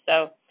samples.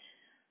 So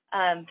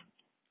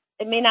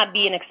it may not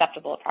be an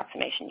acceptable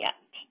approximation yet,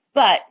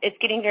 but it's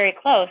getting very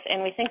close,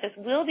 and we think this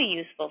will be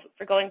useful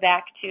for going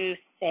back to,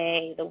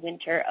 say, the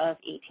winter of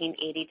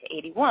 1880 to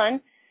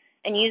 81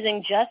 and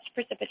using just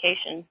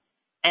precipitation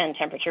and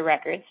temperature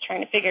records,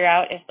 trying to figure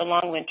out if the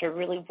long winter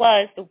really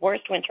was the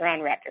worst winter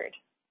on record.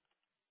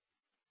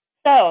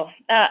 So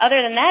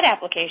other than that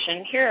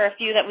application, here are a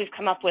few that we've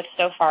come up with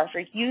so far for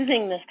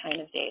using this kind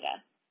of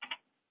data.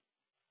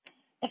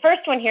 The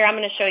first one here I'm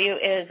going to show you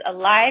is a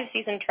live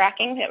season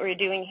tracking that we're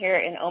doing here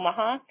in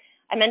Omaha.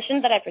 I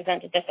mentioned that I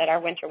presented this at our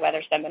winter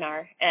weather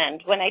seminar,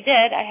 and when I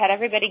did, I had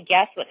everybody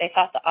guess what they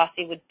thought the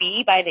Aussie would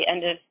be by the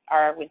end of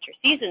our winter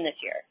season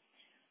this year.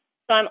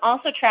 So I'm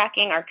also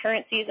tracking our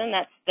current season.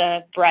 That's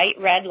the bright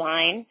red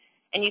line,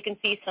 and you can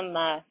see some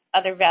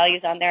other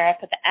values on there. I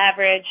put the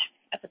average,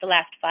 I put the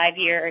last 5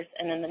 years,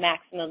 and then the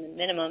maximum and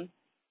minimum.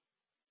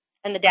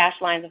 And the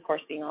dashed lines, of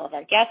course, being all of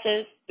our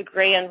guesses. The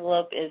gray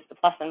envelope is the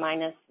plus and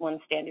minus one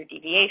standard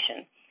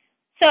deviation.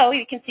 So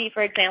you can see,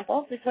 for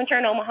example, this winter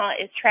in Omaha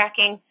is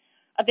tracking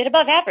a bit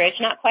above average,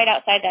 not quite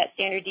outside that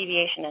standard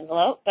deviation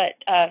envelope, but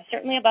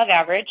certainly above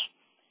average.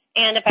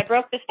 And if I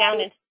broke this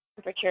down into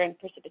temperature and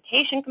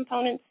precipitation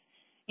components,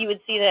 you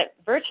would see that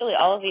virtually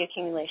all of the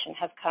accumulation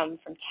has come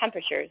from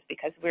temperatures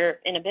because we're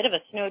in a bit of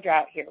a snow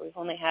drought here. We've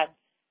only had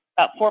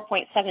about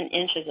 4.7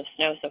 inches of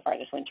snow so far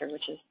this winter,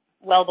 which is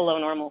well below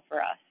normal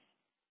for us.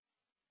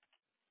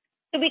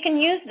 So we can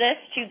use this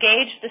to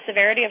gauge the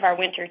severity of our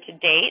winter to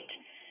date.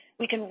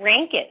 We can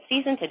rank it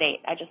season to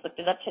date. I just looked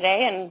it up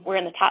today, and we're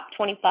in the top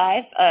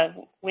 25 of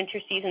winter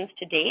seasons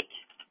to date.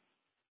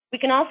 We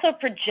can also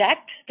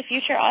project the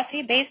future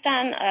Aussie based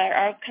on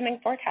our upcoming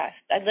forecast.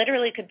 I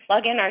literally could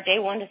plug in our day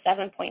 1 to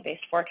 7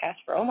 point-based forecast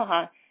for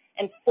Omaha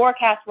and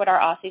forecast what our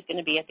Aussie is going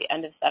to be at the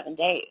end of 7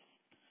 days.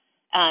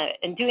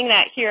 And doing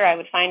that here, I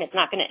would find it's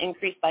not going to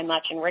increase by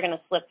much, and we're going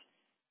to slip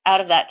out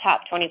of that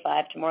top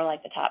 25 to more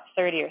like the top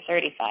 30 or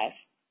 35.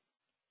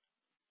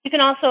 You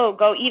can also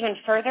go even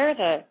further.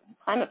 The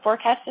Climate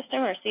Forecast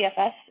System, or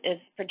CFS, is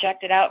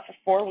projected out for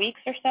 4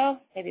 weeks or so,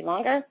 maybe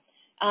longer,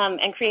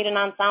 and create an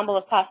ensemble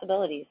of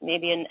possibilities,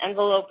 maybe an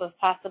envelope of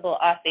possible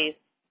Aussies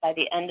by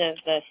the end of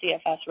the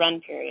CFS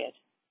run period.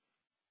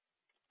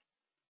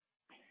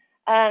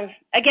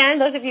 Again,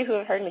 those of you who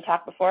have heard me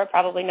talk before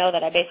probably know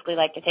that I basically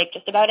like to take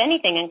just about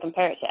anything and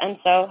compare it to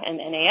ENSO and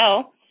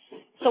NAO.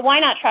 So why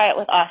not try it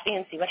with Aussie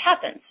and see what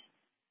happens?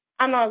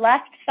 On the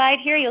left side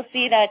here, you'll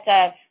see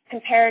that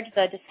compared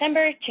the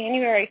December,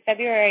 January,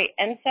 February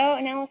ENSO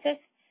analysis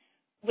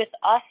with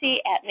Aussie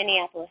at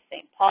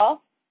Minneapolis-St.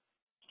 Paul.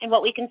 And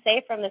what we can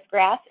say from this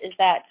graph is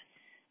that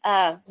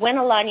when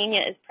a La Nina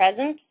is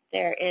present,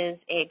 there is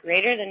a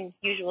greater than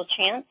usual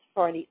chance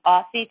for the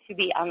Aussie to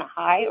be on the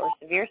high or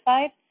severe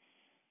side,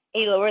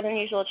 a lower than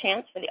usual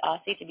chance for the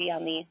Aussie to be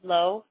on the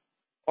low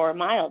or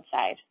mild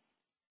side.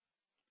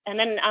 And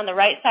then on the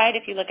right side,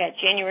 if you look at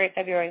January,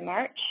 February,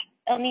 March,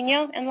 El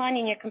Nino and La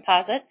Nina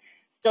composite,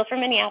 still for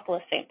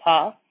Minneapolis-St.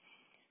 Paul,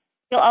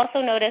 you'll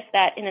also notice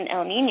that in an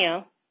El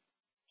Nino,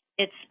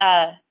 it's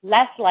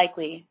less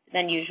likely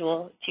than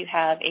usual to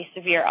have a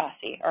severe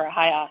Aussie or a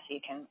high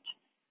Aussie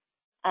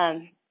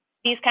count.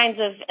 These kinds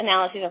of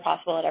analyses are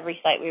possible at every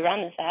site we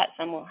run this at.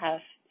 Some will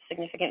have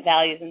significant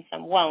values and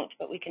some won't,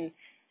 but we can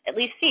at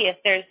least see if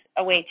there's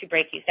a way to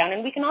break these down.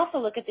 And we can also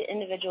look at the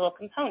individual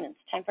components,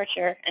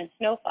 temperature and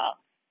snowfall.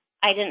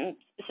 I didn't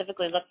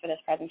specifically look for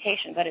this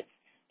presentation, but it's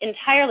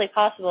entirely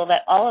possible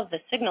that all of the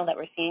signal that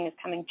we're seeing is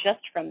coming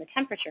just from the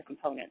temperature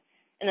component,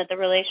 and that the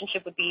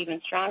relationship would be even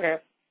stronger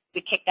if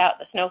we kicked out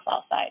the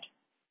snowfall side,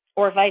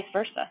 or vice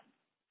versa.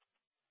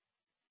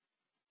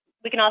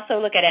 We can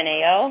also look at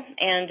NAO,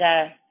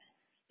 and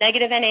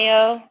negative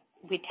NAO,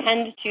 we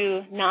tend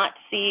to not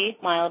see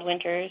mild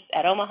winters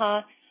at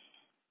Omaha.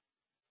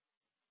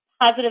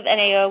 Positive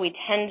NAO, we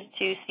tend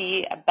to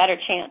see a better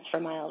chance for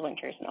mild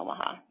winters in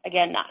Omaha.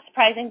 Again, not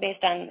surprising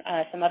based on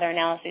some other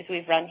analyses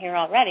we've run here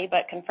already,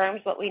 but confirms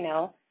what we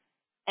know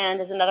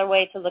and is another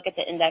way to look at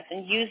the index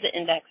and use the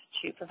index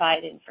to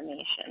provide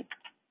information.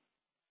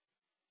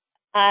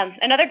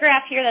 Another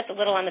graph here that's a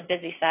little on the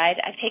busy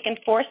side. I've taken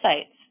 4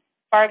 sites,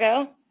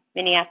 Fargo,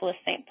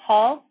 Minneapolis-St.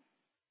 Paul,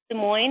 Des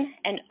Moines,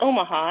 and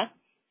Omaha,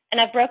 and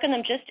I've broken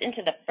them just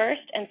into the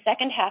first and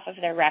second half of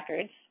their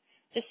records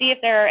to see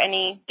if there are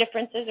any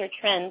differences or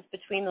trends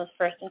between those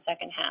first and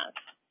second halves.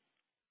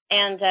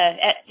 And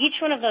at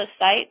each one of those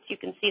sites, you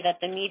can see that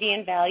the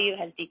median value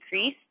has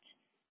decreased.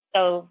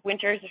 So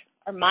winters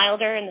are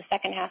milder in the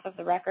second half of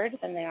the record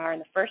than they are in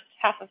the first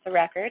half of the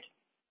record.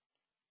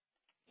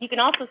 You can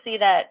also see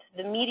that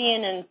the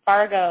median in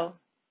Fargo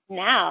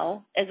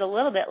now is a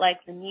little bit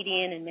like the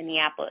median in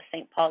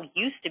Minneapolis-St. Paul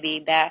used to be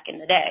back in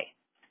the day.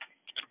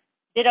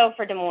 Ditto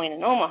for Des Moines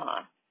and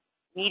Omaha.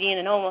 Median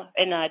in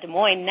Des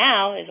Moines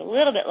now is a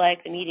little bit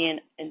like the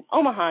median in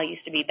Omaha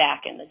used to be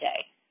back in the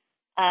day.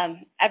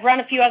 I've run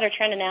a few other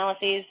trend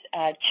analyses.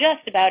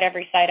 Just about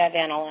every site I've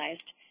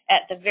analyzed,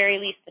 at the very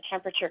least, the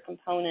temperature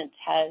component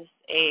has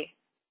a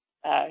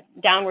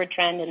downward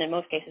trend, and in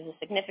most cases, a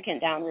significant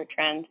downward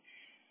trend.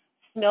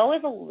 Snow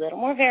is a little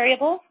more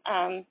variable.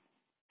 I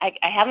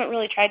haven't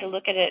really tried to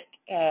look at it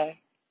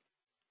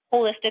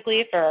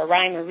holistically for a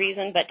rhyme or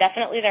reason, but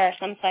definitely there are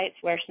some sites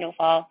where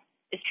snowfall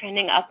is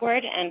trending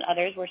upward and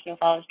others where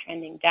snowfall is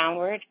trending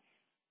downward.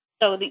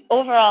 So the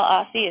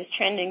overall AWSSI is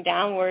trending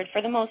downward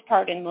for the most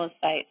part in most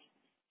sites.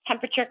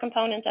 Temperature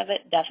components of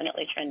it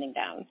definitely trending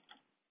down.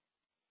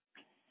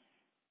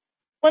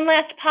 One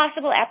last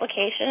possible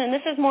application, and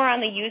this is more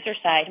on the user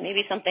side,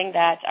 maybe something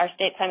that our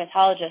state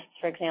climatologists,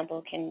 for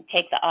example, can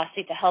take the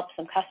AWSSI to help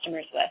some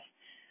customers with.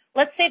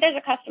 Let's say there's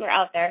a customer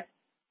out there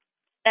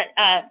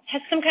that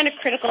has some kind of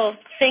critical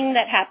thing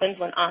that happens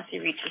when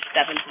AWSSI reaches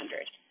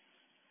 700.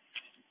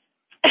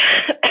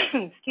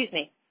 Excuse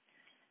me.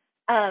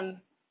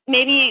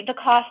 Maybe the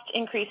cost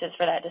increases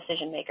for that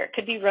decision maker. It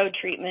could be road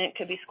treatment,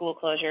 could be school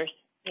closures,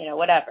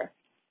 whatever.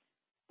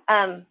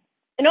 In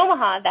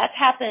Omaha, that's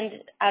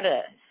happened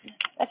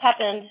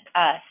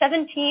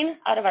 17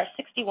 out of our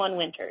 61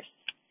 winters.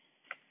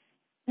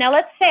 Now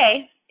let's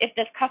say if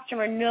this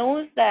customer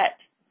knows that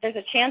there's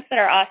a chance that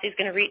our AWSSI is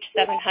going to reach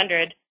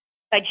 700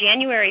 by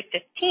January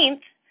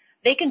 15th,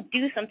 they can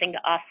do something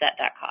to offset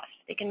that cost.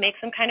 They can make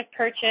some kind of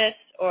purchase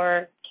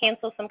or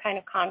cancel some kind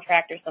of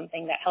contract or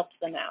something that helps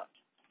them out.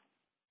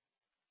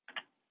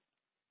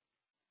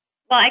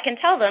 Well, I can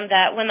tell them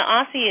that when the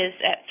AWSSI is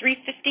at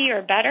 350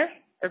 or better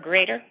or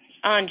greater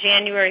on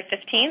January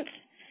 15th,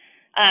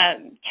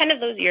 10 of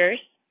those years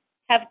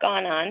have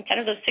gone on, 10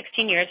 of those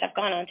 16 years have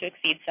gone on to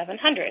exceed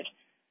 700.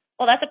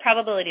 Well, that's a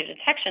probability of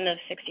detection of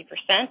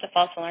 60%, a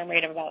false alarm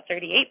rate of about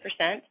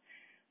 38%.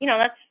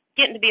 That's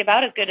getting to be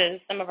about as good as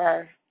some of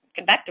our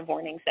convective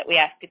warnings that we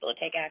ask people to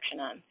take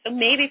action on. So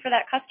maybe for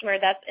that customer,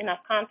 that's enough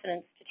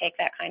confidence to take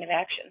that kind of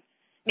action.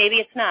 Maybe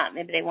it's not.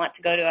 Maybe they want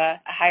to go to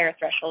a higher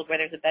threshold where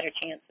there's a better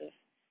chance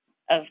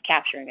of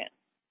capturing it.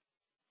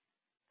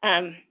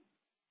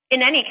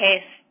 In any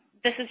case,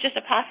 this is just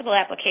a possible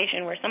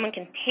application where someone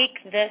can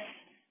take this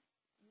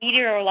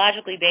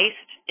meteorologically based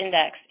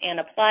index and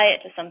apply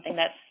it to something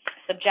that's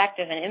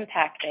subjective and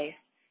impact-based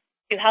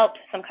to help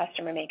some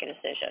customer make a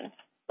decision.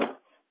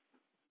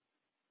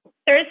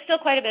 There is still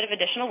quite a bit of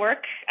additional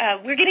work.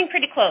 We're getting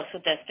pretty close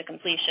with this to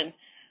completion,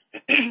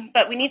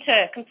 but we need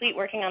to complete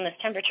working on this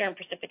temperature and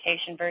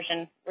precipitation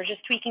version. We're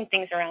just tweaking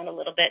things around a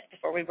little bit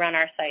before we run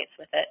our sites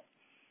with it.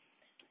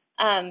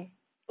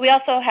 We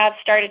also have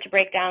started to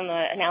break down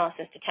the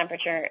analysis to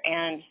temperature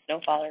and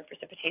snowfall or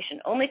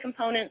precipitation only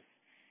components.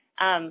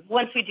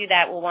 Once we do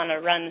that, we'll want to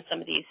run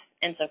some of these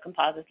ENSO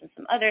composites and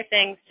some other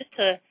things just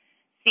to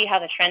see how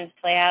the trends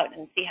play out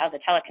and see how the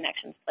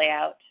teleconnections play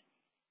out.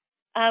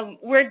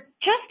 We're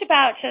just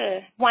about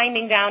to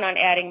winding down on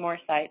adding more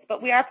sites,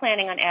 but we are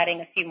planning on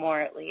adding a few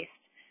more at least.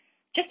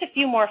 Just a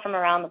few more from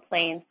around the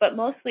plains, but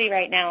mostly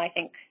right now I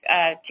think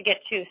to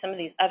get to some of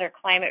these other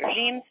climate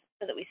regimes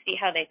so that we see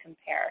how they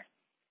compare.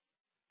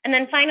 And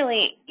then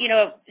finally,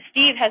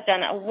 Steve has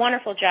done a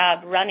wonderful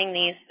job running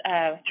these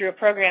through a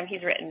program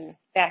he's written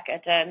back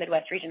at the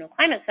Midwest Regional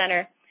Climate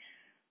Center.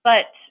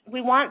 But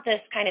we want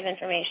this kind of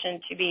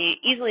information to be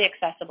easily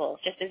accessible,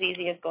 just as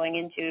easy as going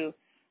into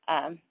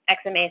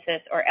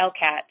XMASIS or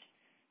LCAT,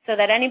 so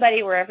that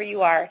anybody, wherever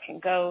you are, can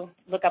go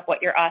look up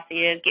what your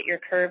AWSSI is, get your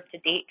curve to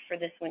date for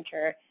this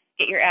winter,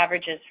 get your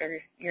averages for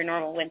your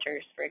normal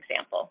winters, for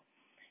example.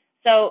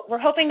 So we're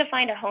hoping to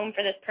find a home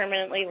for this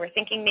permanently. We're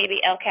thinking maybe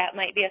LCAT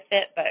might be a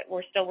fit, but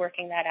we're still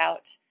working that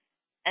out.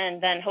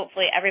 And then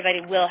hopefully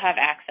everybody will have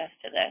access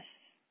to this.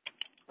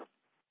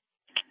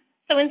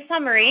 So in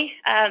summary,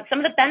 some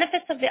of the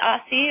benefits of the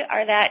AWSSI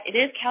are that it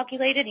is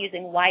calculated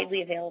using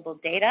widely available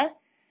data.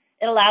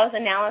 It allows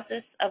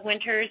analysis of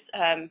winters,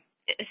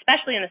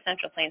 especially in the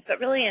Central Plains,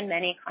 but really in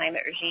many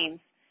climate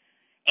regimes.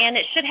 And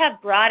it should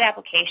have broad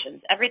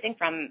applications, everything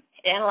from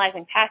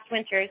analyzing past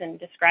winters and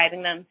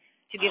describing them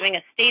to giving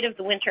a state of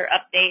the winter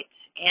update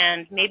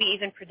and maybe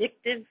even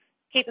predictive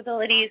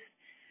capabilities.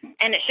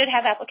 And it should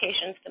have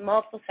applications to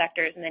multiple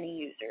sectors and many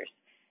users.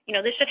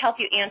 This should help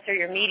you answer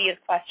your media's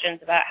questions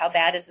about how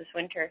bad is this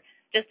winter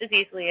just as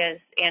easily as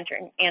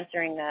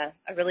answering a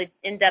really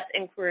in-depth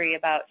inquiry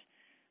about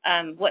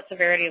what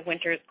severity of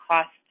winters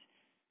cost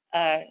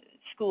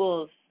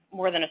schools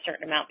more than a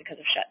certain amount because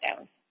of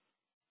shutdowns.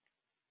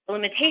 The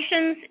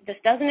limitations, this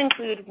doesn't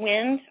include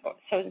wind,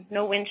 so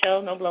no wind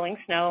chill, no blowing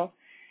snow.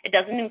 It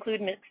doesn't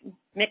include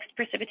mixed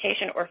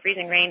precipitation or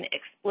freezing rain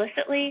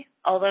explicitly,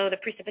 although the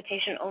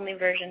precipitation-only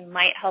version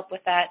might help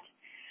with that.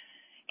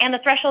 And the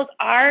thresholds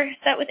are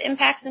set with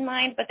impacts in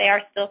mind, but they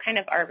are still kind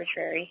of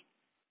arbitrary.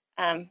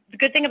 The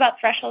good thing about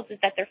thresholds is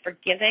that they're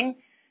forgiving,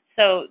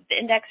 so the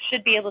index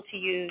should be able to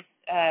use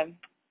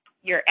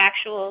your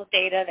actual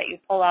data that you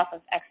pull off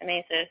of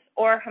XMASIS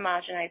or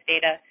homogenized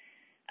data,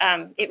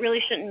 it really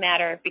shouldn't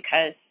matter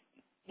because,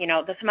 you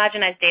know, the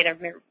homogenized data,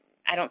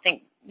 I don't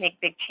think,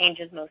 make big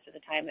changes most of the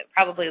time. It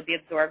probably will be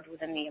absorbed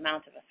within the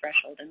amount of a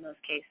threshold in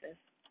most cases.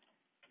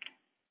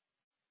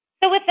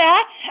 So with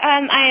that,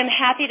 I am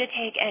happy to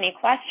take any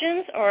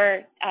questions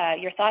or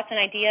your thoughts and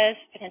ideas,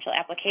 potential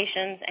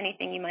applications,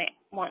 anything you might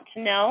want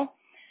to know.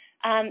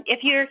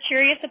 If you're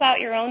curious about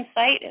your own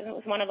site, and it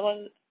was one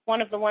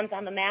of the ones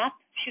on the map,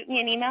 shoot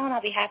me an email and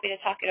I'll be happy to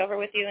talk it over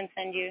with you and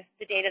send you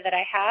the data that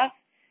I have.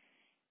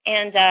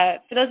 And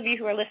for those of you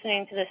who are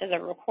listening to this as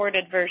a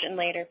recorded version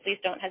later, please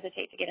don't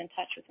hesitate to get in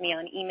touch with me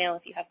on email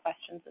if you have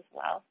questions as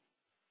well.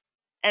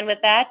 And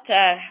with that,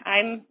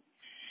 I'm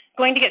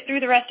going to get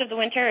through the rest of the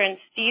winter, and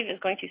Steve is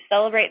going to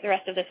celebrate the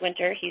rest of this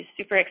winter. He's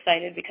super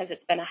excited because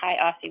it's been a high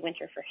AWSSI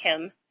winter for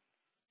him.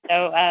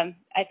 So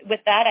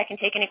with that, I can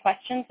take any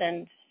questions,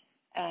 and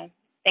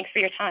thanks for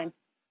your time.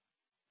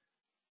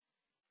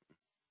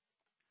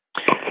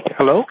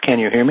 Hello, can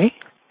you hear me?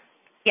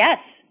 Yes.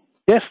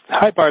 Yes.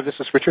 Hi, Barb. This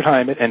is Richard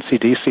Heim at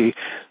NCDC.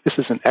 This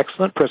is an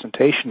excellent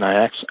presentation.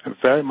 I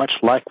very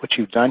much like what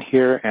you've done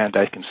here, and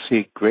I can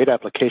see great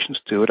applications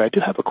to it. I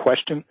do have a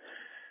question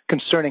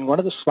concerning one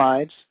of the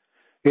slides.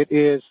 It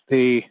is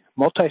the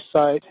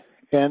multi-site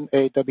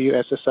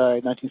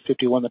AWSSI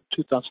 1951 to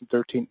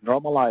 2013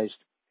 normalized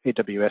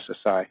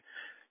AWSSI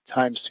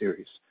time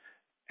series.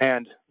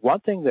 And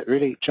one thing that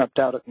really jumped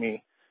out at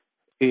me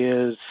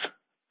is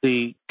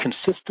the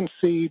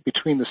consistency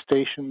between the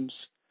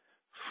stations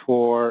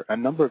for a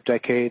number of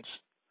decades,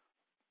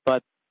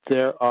 but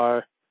there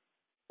are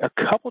a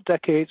couple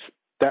decades,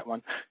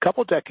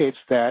 couple decades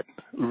that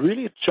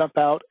really jump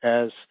out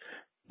as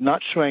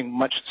not showing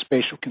much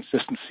spatial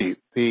consistency.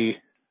 The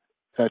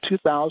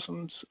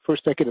 2000s,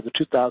 first decade of the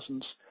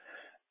 2000s,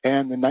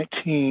 and the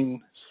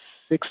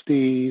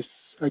 1960s,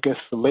 I guess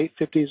the late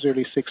 50s,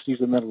 early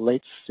 60s, and then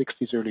late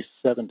 60s, early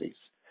 70s.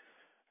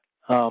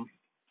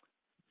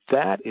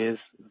 That is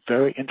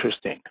very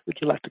interesting.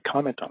 Would you like to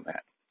comment on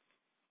that?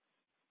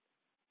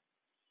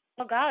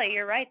 Well, golly,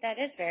 you're right. That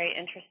is very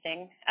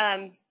interesting.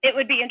 It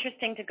would be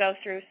interesting to go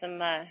through some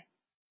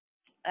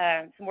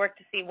work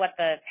to see what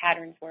the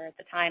patterns were at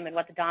the time and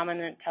what the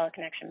dominant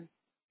teleconnection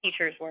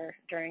features were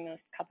during those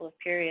couple of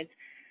periods.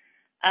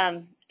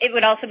 It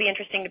would also be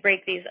interesting to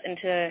break these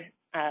into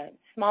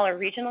smaller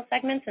regional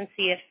segments and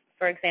see if,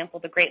 for example,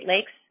 the Great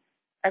Lakes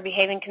are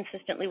behaving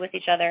consistently with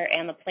each other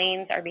and the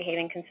plains are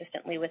behaving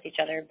consistently with each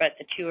other, but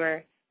the two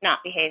are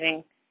not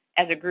behaving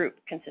as a group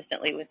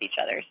consistently with each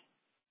other.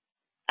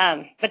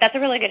 But that's a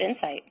really good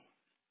insight.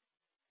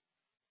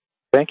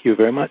 Thank you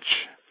very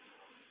much.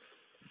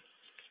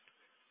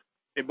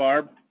 Hey,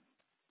 Barb.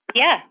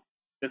 Yeah.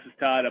 This is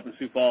Todd up in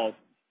Sioux Falls.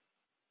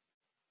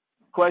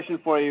 Question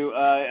for you.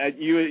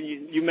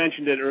 You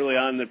mentioned it early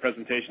on in the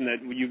presentation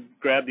that you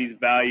grab these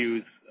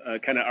values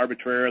kind of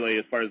arbitrarily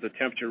as far as the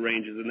temperature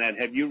ranges and that.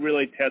 Have you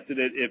really tested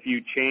it if you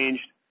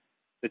changed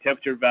the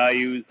temperature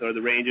values or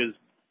the ranges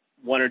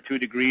 1 or 2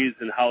 degrees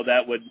and how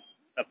that would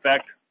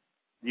affect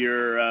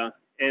your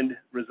end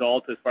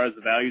result as far as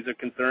the values are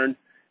concerned?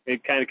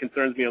 It kind of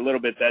concerns me a little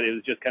bit that it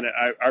was just kind of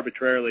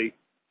arbitrarily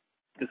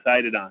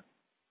decided on.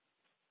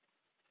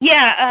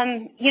 Yeah,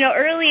 you know,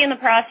 early in the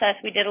process,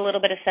 we did a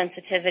little bit of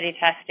sensitivity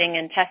testing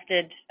and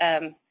tested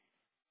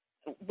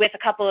with a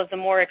couple of the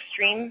more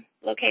extreme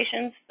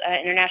locations.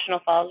 International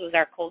Falls was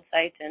our cold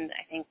site, and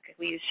I think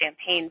we used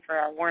Champaign for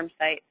our warm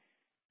site.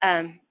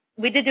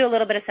 We did do a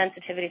little bit of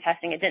sensitivity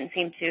testing. It didn't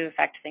seem to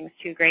affect things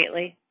too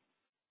greatly.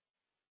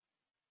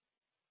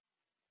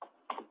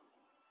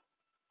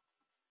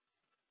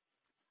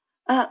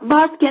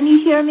 Barb, can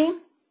you hear me?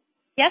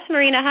 Yes,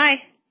 Marina,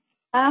 hi.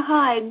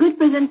 Hi, good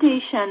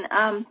presentation.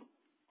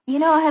 You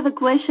know, I have a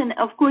question,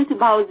 of course,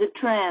 about the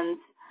trends.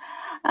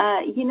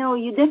 You know,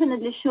 you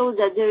definitely showed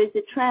that there is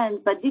a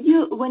trend, but did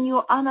you, when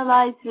you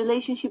analyzed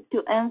relationship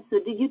to answer,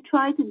 did you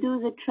try to do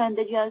the trend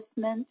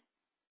adjustment?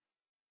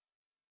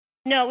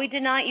 No, we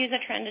did not use a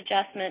trend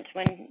adjustment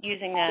when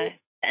using the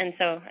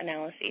ENSO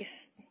analyses,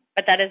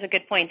 but that is a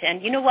good point.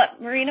 And you know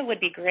what, Marina, would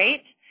be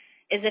great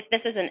is if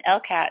this is an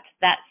LCAT,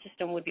 that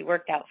system would be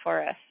worked out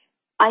for us.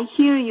 I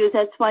hear you.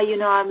 That's why, you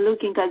know, I'm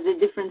looking at the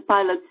different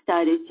pilot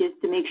studies just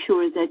to make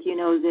sure that, you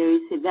know, there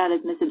is a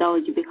valid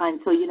methodology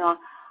behind. So, you know,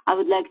 I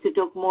would like to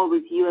talk more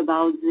with you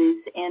about this.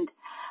 And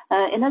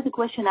another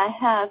question I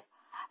have,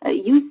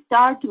 you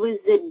start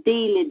with the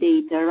daily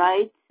data,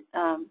 right?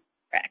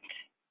 Correct.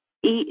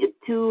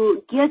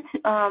 To get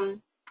the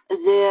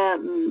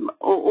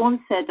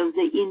onset of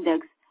the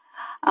index,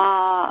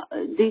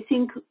 do you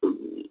think,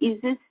 is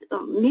this,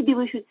 maybe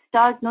we should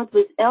start not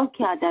with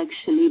LCAT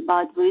actually,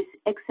 but with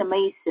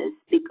XMASIS,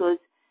 because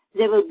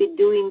they will be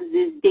doing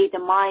this data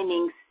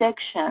mining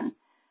section,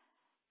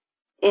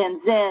 and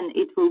then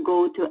it will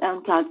go to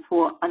MCAT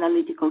for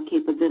analytical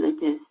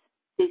capabilities.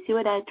 Do you see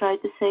what I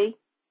tried to say?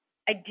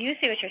 I do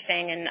see what you're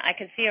saying, and I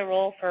could see a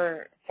role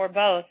for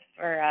both,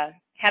 for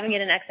having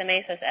it in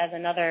XMASIS as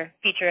another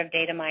feature of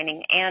data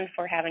mining and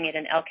for having it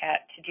in LCAT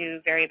to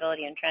do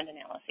variability and trend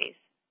analyses.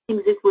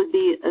 think this would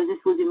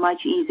be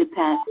much easier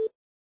path.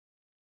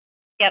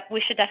 Yep, we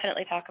should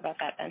definitely talk about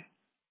that then.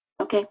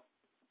 Okay.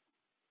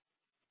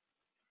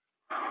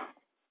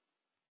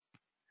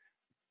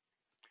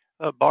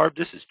 Barb,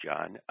 this is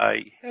John.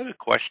 I have a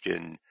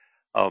question.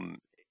 I don't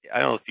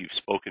know if you've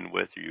spoken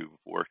with or you've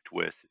worked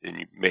with, and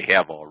you may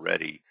have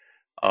already,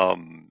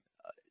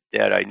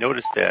 that I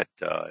noticed that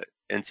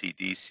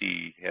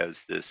NCDC has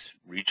this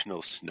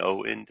regional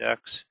snow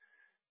index.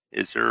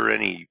 Is there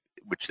any,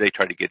 which they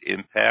try to get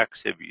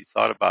impacts? Have you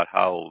thought about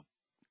how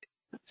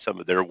some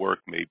of their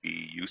work may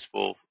be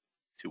useful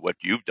to what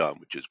you've done,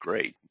 which is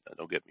great?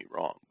 Don't get me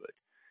wrong, but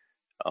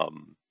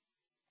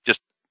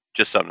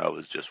just something I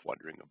was just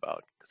wondering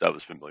about because I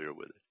was familiar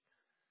with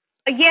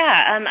it.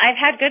 Yeah, I've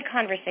had good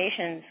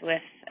conversations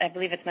with, I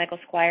believe it's Michael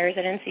Squires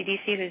at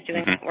NCDC who's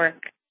doing that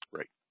work.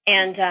 Right.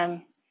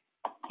 And,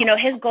 you know,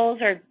 his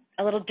goals are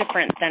a little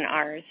different than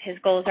ours. His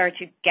goals are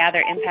to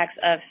gather impacts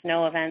of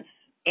snow events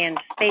and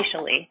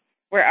spatially,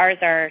 where ours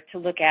are to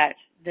look at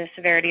the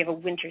severity of a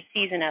winter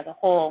season as a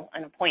whole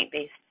in a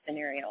point-based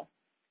scenario.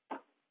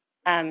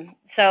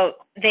 So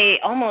they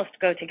almost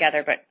go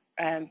together, but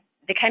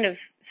they kind of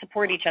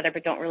support each other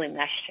but don't really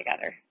mesh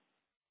together.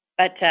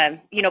 But,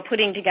 you know,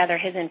 putting together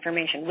his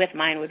information with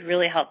mine would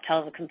really help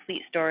tell the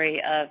complete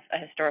story of a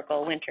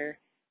historical winter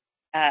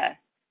by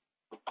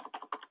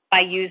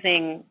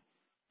using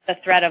the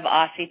thread of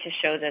AWSSI to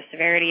show the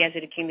severity as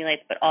it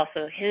accumulates, but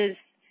also his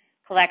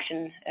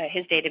collection,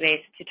 his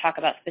database, to talk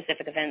about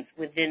specific events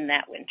within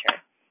that winter.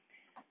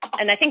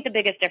 And I think the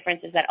biggest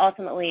difference is that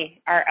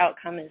ultimately our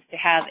outcome is to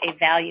have a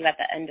value at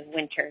the end of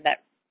winter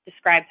that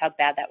describes how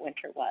bad that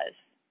winter was.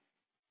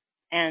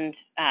 And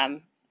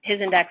his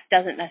index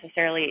doesn't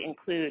necessarily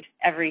include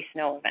every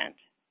snow event.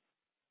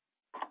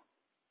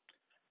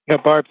 Yeah,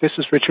 Barb, this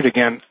is Richard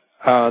again.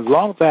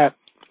 Along that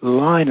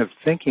line of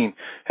thinking,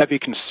 have you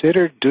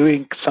considered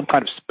doing some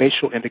kind of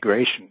spatial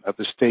integration of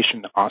the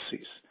station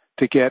AWSSIs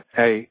to get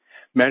a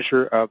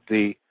measure of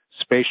the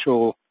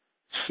spatial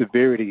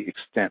severity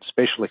extent,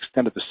 spatial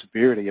extent of the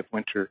severity of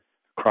winter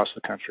across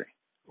the country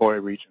or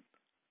a region?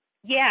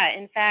 Yeah,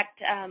 in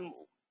fact,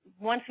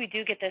 once we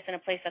do get this in a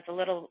place that's a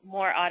little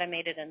more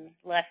automated and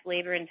less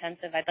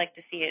labor-intensive, I'd like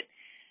to see it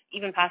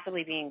even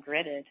possibly being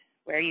gridded,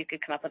 where you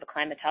could come up with a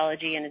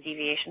climatology and a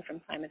deviation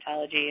from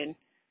climatology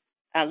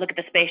and look at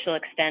the spatial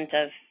extent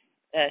of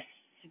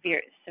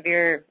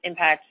severe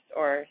impacts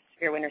or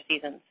severe winter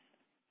seasons,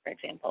 for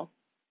example.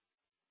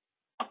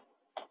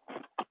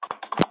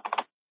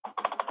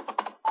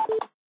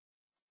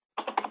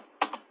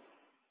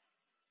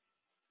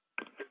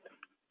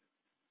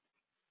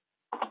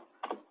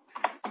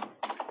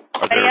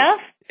 Are there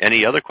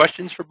any other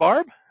questions for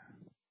Barb?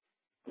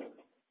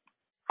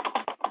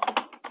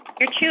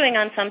 You're chewing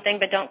on something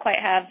but don't quite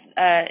have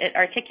it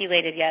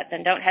articulated yet,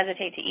 then don't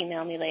hesitate to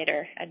email me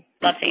later. I'd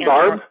love to answer.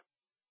 Barb?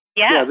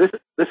 Yeah. Yeah,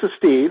 this is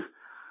Steve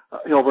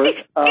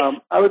Hilberg.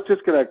 I was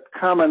just going to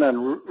comment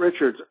on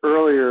Richard's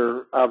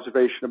earlier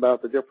observation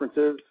about the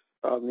differences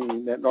on the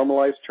net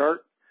normalized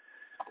chart.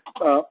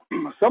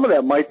 Some of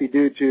that might be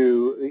due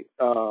to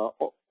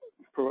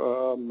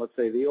let's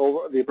say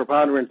the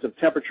preponderance of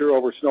temperature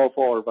over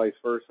snowfall or vice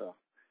versa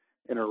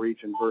in a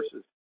region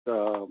versus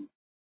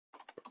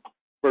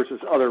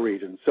other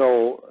regions.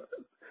 So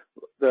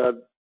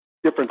the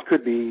difference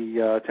could be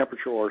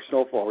temperature or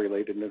snowfall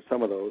related in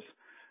some of those.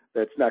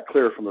 That's not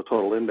clear from the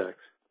total index.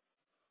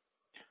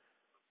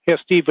 Yeah,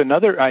 Steve,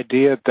 another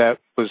idea that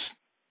was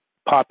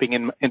popping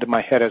into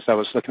my head as I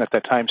was looking at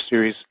that time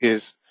series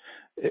is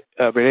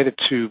related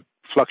to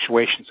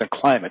fluctuations in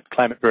climate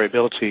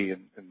variability,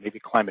 and maybe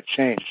climate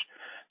change.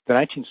 The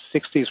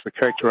 1960s were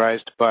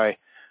characterized by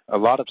a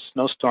lot of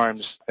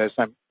snowstorms, as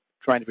I'm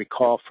trying to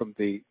recall from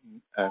the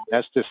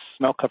Estes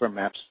snow cover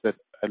maps that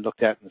I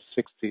looked at in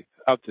the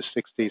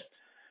 60s.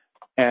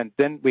 And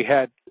then we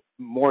had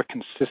more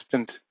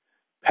consistent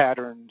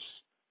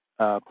patterns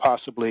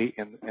possibly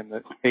in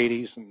the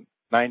 80s and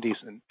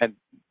 90s, and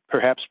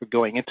perhaps we're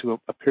going into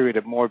a period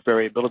of more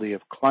variability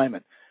of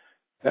climate.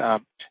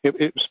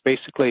 It was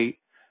basically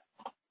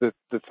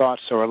the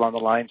thoughts are along the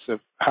lines of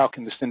how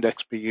can this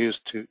index be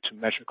used to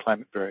measure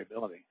climate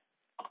variability?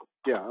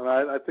 Yeah,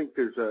 and I think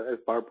there's as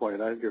Barb pointed,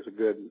 I think there's a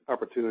good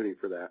opportunity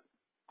for that.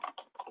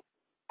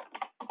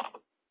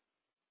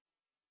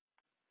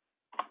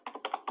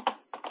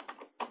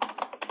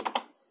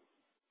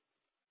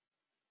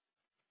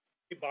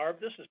 Hey Barb,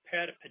 this is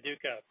Pat at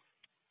Paducah.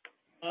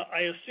 I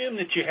assume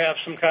that you have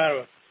some kind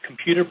of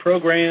computer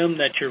program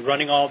that you're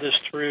running all this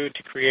through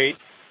to create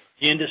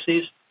the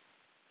indices?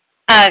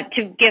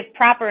 To give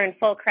proper and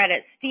full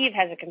credit, Steve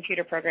has a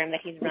computer program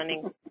that he's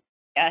running,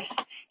 yes,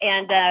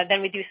 and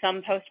then we do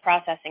some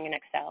post-processing in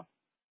Excel.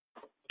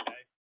 Okay.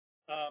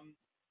 How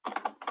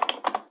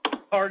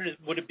hard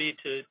would it be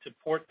to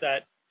port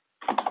that?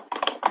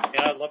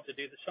 Yeah, I'd love to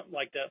do something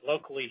like that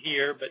locally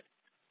here, but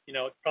you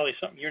know, it's probably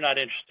something you're not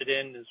interested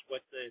in is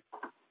what the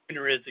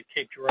winter is at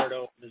Cape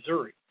Girardeau,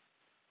 Missouri.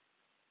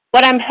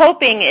 What I'm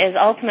hoping is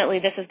ultimately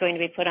this is going to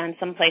be put on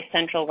someplace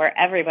central where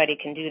everybody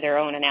can do their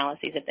own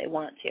analyses if they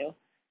want to.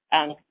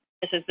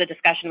 this is the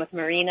discussion with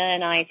Marina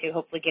and I to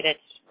hopefully get it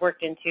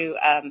worked into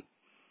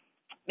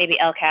maybe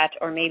LCAT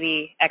or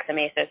maybe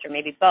XMASIS or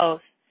maybe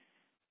both.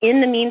 In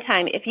the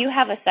meantime, if you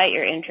have a site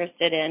you're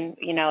interested in,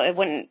 it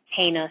wouldn't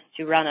pain us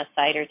to run a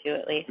site or two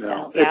at least.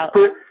 No,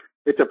 so,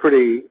 it's a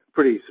pretty,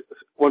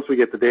 once we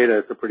get the data,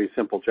 it's a pretty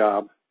simple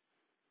job.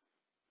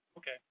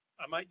 Okay,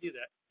 I might do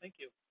that. Thank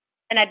you.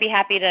 And I'd be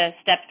happy to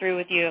step through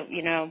with you,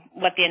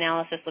 what the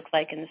analysis looks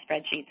like in the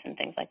spreadsheets and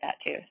things like that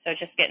too. So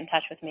just get in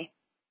touch with me.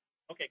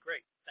 Okay,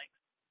 great. Thanks.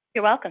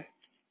 You're welcome.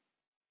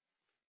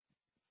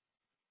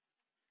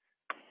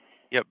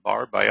 Yeah,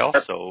 Barb, I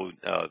also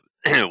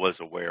was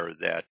aware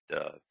that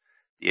the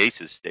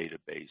ACES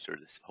database, or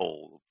this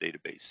whole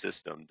database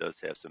system, does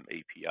have some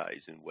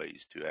APIs and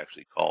ways to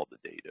actually call the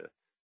data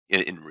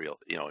in real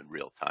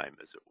time,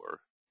 as it were,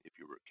 if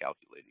you were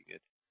calculating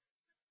it.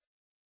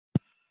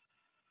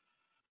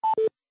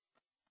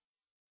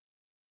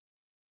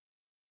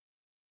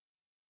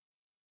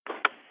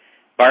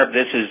 Barb,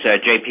 this is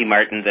J.P.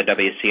 Martin, the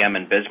WCM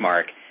in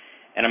Bismarck,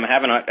 and I'm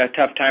having a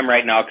tough time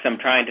right now because I'm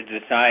trying to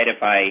decide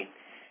if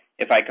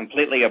I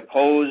completely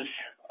oppose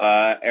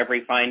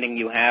every finding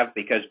you have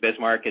because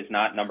Bismarck is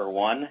not number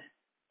one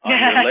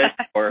on your list,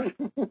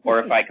 or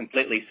if I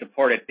completely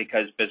support it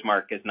because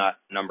Bismarck is not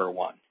number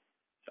one.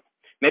 So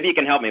maybe you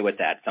can help me with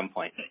that at some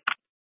point.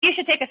 You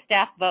should take a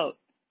staff vote,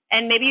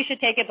 and maybe you should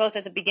take it both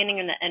at the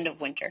beginning and the end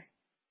of winter.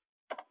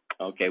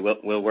 Okay,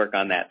 we'll work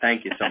on that.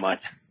 Thank you so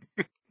much.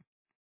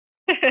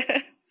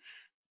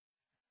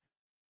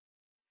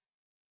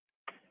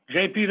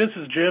 JP, this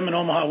is Jim in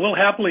Omaha. We'll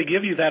happily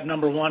give you that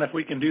number one if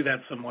we can do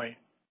that some way.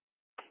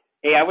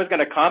 Hey, I was going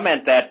to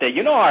comment that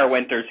you know our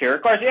winters here.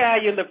 Of course, yeah,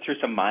 you lived through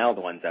some mild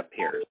ones up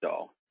here,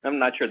 so I'm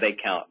not sure they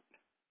count.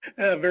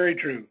 Very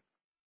true.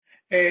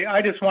 Hey,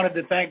 I just wanted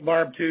to thank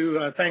Barb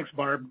too. Thanks,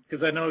 Barb,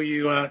 because I know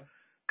you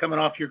coming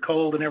off your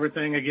cold and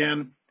everything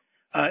again.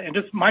 And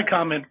just my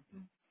comment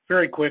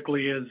very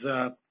quickly is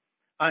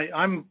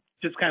I'm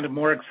just kind of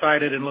more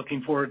excited and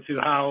looking forward to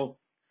how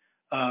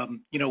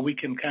we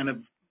can kind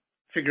of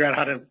figure out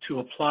how to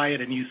apply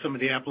it and use some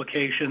of the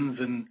applications,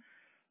 and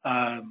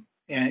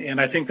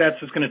I think that's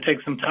just going to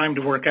take some time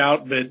to work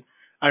out, but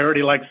I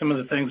already like some of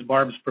the things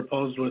Barb's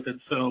proposed with it.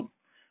 So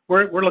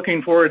we're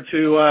looking forward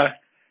to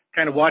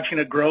kind of watching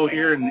it grow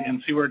here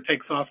and see where it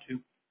takes off to.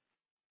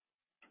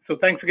 So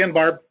thanks again,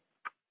 Barb.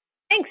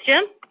 Thanks,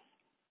 Jim.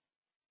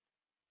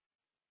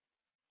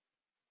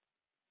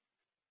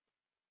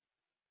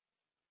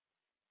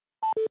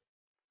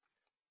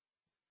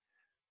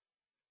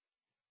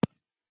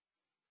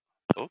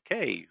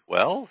 Okay,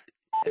 well,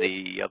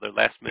 any other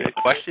last-minute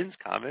questions,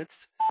 comments,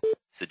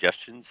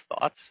 suggestions,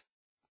 thoughts?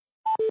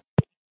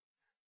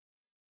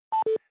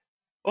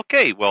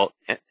 Okay, well,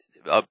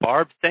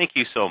 Barb, thank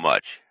you so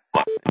much,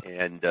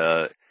 and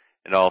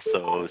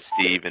also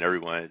Steve and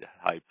everyone at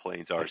High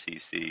Plains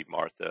RCC,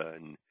 Martha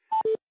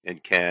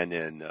and Ken,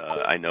 and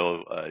I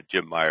know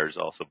Jim Meyer's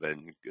also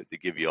been good to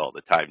give you all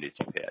the time that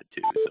you've had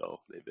too,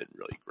 so they've been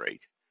really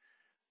great.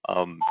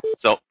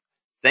 So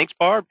thanks,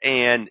 Barb,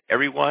 and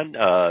everyone.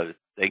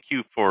 Thank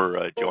you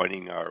for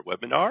joining our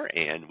webinar,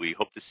 and we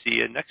hope to see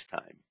you next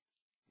time.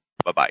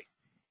 Bye-bye.